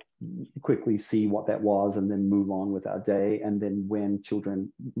to quickly see what that was and then move on with our day. And then when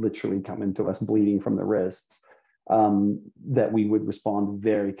children literally come into us bleeding from the wrists, that we would respond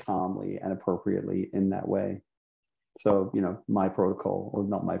very calmly and appropriately in that way. So, my protocol, or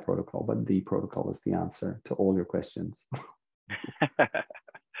not my protocol, but the protocol is the answer to all your questions.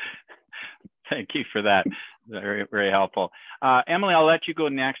 Thank you for that. Very, very helpful. Emily, I'll let you go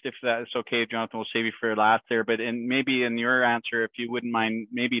next if that's okay. Jonathan, we'll save you for last there. But maybe in your answer, if you wouldn't mind,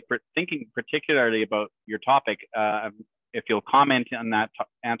 maybe thinking particularly about your topic, if you'll comment on that,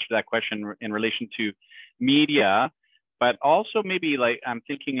 answer that question in relation to media, but also maybe like I'm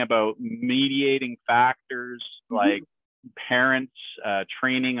thinking about mediating factors like parents,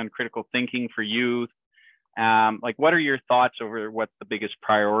 training on critical thinking for youth. Like, what are your thoughts over what's the biggest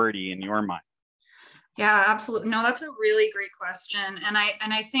priority in your mind? Yeah, absolutely. No, that's a really great question. And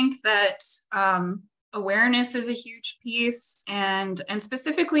I think that awareness is a huge piece, and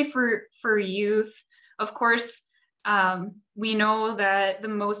specifically for youth, of course, we know that the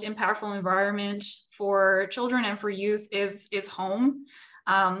most impactful environment for children and for youth is home,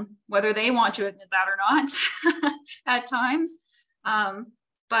 whether they want to admit that or not at times.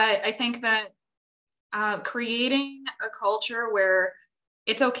 But I think that creating a culture where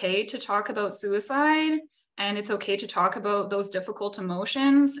it's okay to talk about suicide and it's okay to talk about those difficult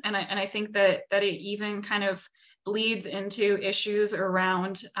emotions. And I think that it even kind of bleeds into issues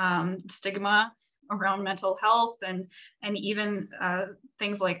around stigma around mental health and even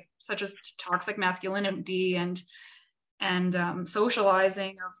things like such as toxic masculinity and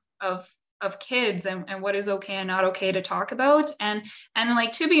socializing of kids and what is okay and not okay to talk about. And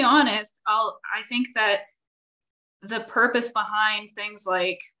like, to be honest, I think that the purpose behind things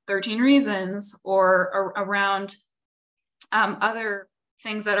like 13 Reasons or around other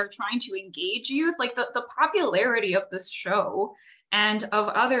things that are trying to engage youth, like the popularity of this show and of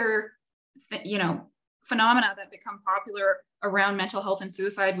other, phenomena that become popular around mental health and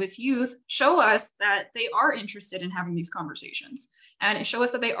suicide with youth show us that they are interested in having these conversations, and it shows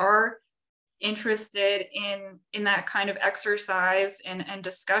us that they are interested in that kind of exercise and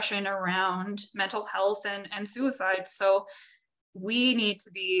discussion around mental health and suicide. So we need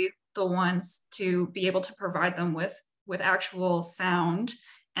to be the ones to be able to provide them with actual sound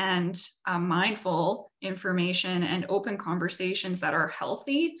and mindful information and open conversations that are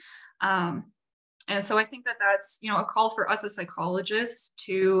healthy. And so I think that that's, a call for us as psychologists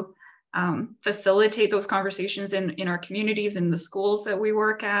to facilitate those conversations in our communities, in the schools that we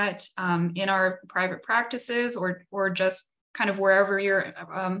work at, in our private practices, or just kind of wherever your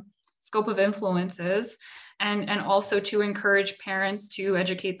scope of influence is. And also to encourage parents to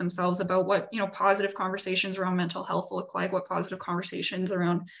educate themselves about what, positive conversations around mental health look like, what positive conversations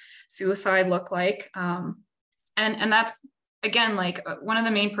around suicide look like. And that's, again, like one of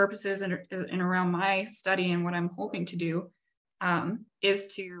the main purposes in around my study, and what I'm hoping to do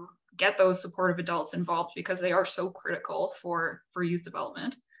is to get those supportive adults involved, because they are so critical for youth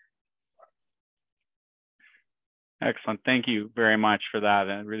development. Excellent. Thank you very much for that.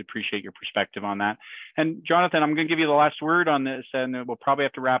 I really appreciate your perspective on that. And Jonathan, I'm going to give you the last word on this, and we'll probably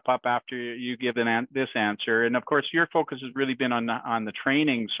have to wrap up after you give this answer. And of course, your focus has really been on the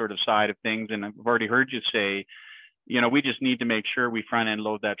training sort of side of things. And I've already heard you say, we just need to make sure we front end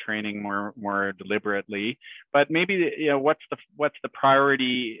load that training more deliberately. But maybe, what's the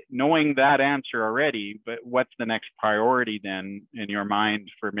priority, knowing that answer already, but what's the next priority then in your mind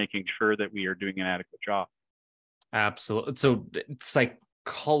for making sure that we are doing an adequate job? Absolutely. So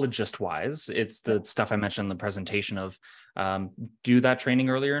psychologist wise, it's the stuff I mentioned in the presentation of do that training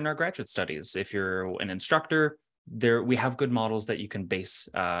earlier in our graduate studies. If you're an instructor, we have good models that you can base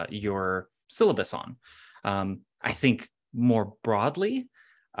your syllabus on. I think more broadly,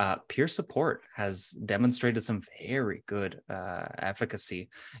 peer support has demonstrated some very good efficacy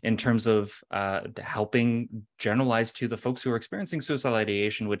in terms of helping generalize to the folks who are experiencing suicidal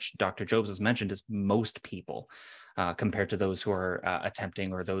ideation, which Dr. Jobs has mentioned is most people compared to those who are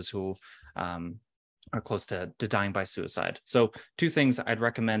attempting, or those who are close to dying by suicide. So 2 things I'd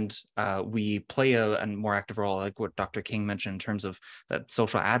recommend we play a more active role, like what Dr. King mentioned, in terms of that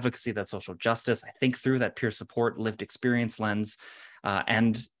social advocacy, that social justice. I think through that peer support, lived experience lens.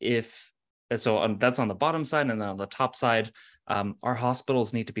 And that's on the bottom side, and then on the top side, our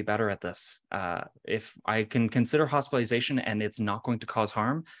hospitals need to be better at this. If I can consider hospitalization and it's not going to cause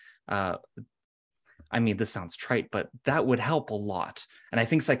harm, I mean, this sounds trite, but that would help a lot. And I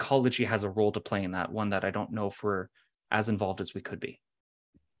think psychology has a role to play in that, one that I don't know if we're as involved as we could be.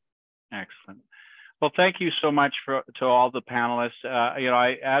 Excellent. Well, thank you so much to all the panelists.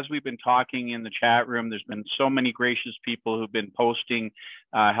 As we've been talking in the chat room, there's been so many gracious people who've been posting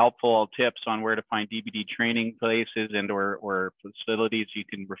helpful tips on where to find DBT training places or facilities you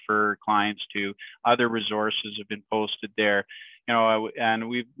can refer clients to. Other resources have been posted there. And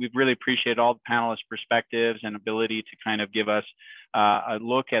we've really appreciated all the panelists' perspectives and ability to kind of give us a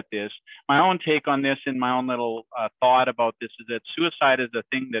look at this. My own take on this, and my own little thought about this, is that suicide is a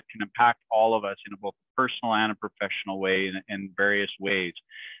thing that can impact all of us in both a personal and a professional way, in various ways,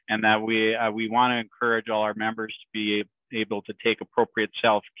 and that we want to encourage all our members to be able to take appropriate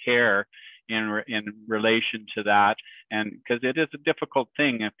self-care in relation to that, and because it is a difficult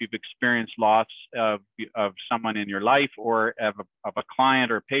thing if you've experienced loss of someone in your life, or of a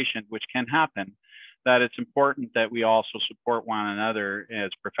client or a patient, which can happen, that it's important that we also support one another as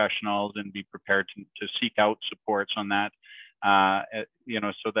professionals and be prepared to seek out supports on that,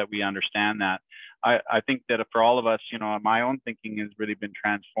 so that we understand that. I think that for all of us, my own thinking has really been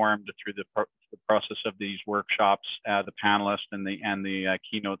transformed through the process of these workshops, the panelists and the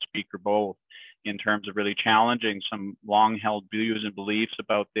keynote speaker both, in terms of really challenging some long-held views and beliefs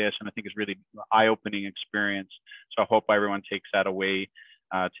about this. And I think it's really an eye-opening experience. So I hope everyone takes that away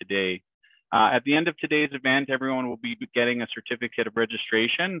today. At the end of today's event, everyone will be getting a certificate of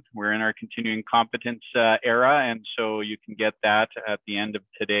registration. We're in our continuing competence era, and so you can get that at the end of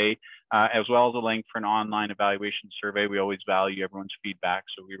today, as well as a link for an online evaluation survey. We always value everyone's feedback,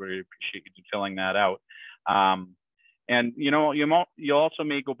 so we really appreciate you filling that out. And you also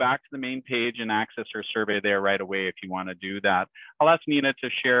may go back to the main page and access our survey there right away if you want to do that. I'll ask Nina to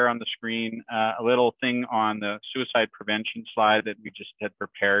share on the screen a little thing on the suicide prevention slide that we just had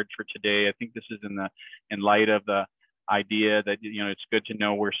prepared for today. I think this is in light of the idea that it's good to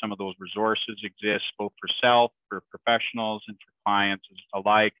know where some of those resources exist, both for self, for professionals, and for clients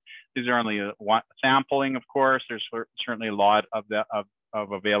alike. These are only a sampling, of course. There's certainly a lot of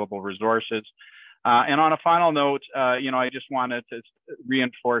of available resources. And on a final note, I just wanted to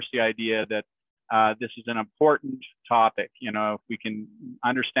reinforce the idea that this is an important topic. If we can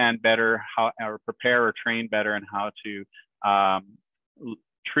understand better how, or prepare or train better in how to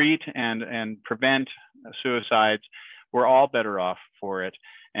treat and prevent suicides, we're all better off for it.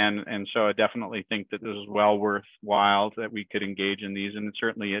 And so I definitely think that this is well worthwhile that we could engage in these, and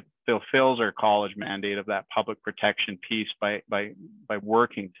certainly it fulfills our college mandate of that public protection piece by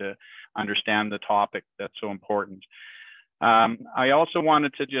working to understand the topic that's so important. I also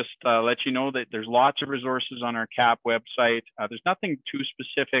wanted to just let you know that there's lots of resources on our CAP website. There's nothing too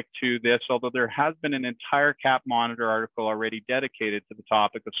specific to this, although there has been an entire CAP Monitor article already dedicated to the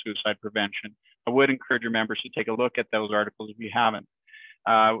topic of suicide prevention. I would encourage your members to take a look at those articles if you haven't.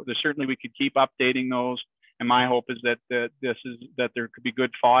 Certainly we could keep updating those, and my hope is that there could be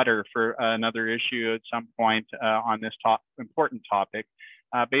good fodder for another issue at some point on this important topic,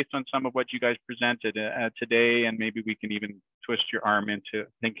 based on some of what you guys presented today, and maybe we can even twist your arm into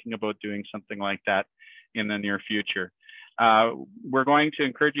thinking about doing something like that in the near future. We're going to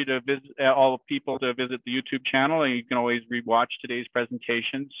encourage you to visit, all people to visit the YouTube channel, and you can always rewatch today's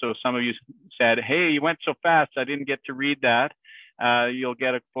presentation. So some of you said, hey, you went so fast, I didn't get to read that. You'll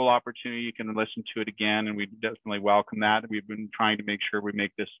get a full opportunity. You can listen to it again, and we definitely welcome that. We've been trying to make sure we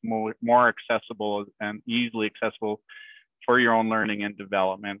make this more accessible and easily accessible for your own learning and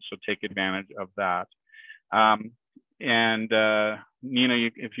development. So take advantage of that. Nina,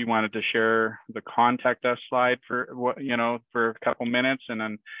 if you wanted to share the contact us slide for for a couple minutes, and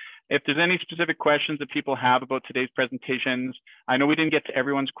then if there's any specific questions that people have about today's presentations, I know we didn't get to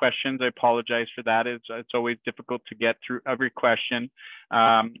everyone's questions. I apologize for that. It's always difficult to get through every question.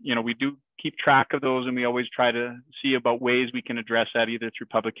 We do keep track of those, and we always try to see about ways we can address that either through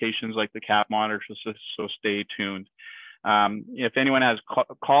publications like the CAP Monitor, so stay tuned. If anyone has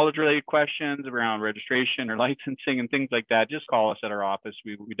college-related questions around registration or licensing and things like that, just call us at our office.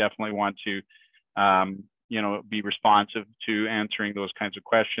 We definitely want to be responsive to answering those kinds of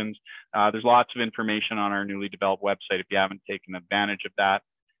questions. There's lots of information on our newly developed website if you haven't taken advantage of that.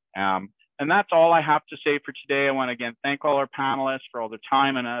 And that's all I have to say for today. I want to again thank all our panelists for all their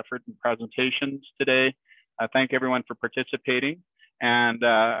time and effort and presentations today. Thank everyone for participating, and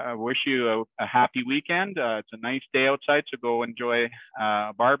I wish you a happy weekend. It's a nice day outside, so go enjoy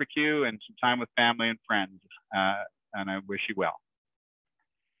a barbecue and some time with family and friends, and I wish you well.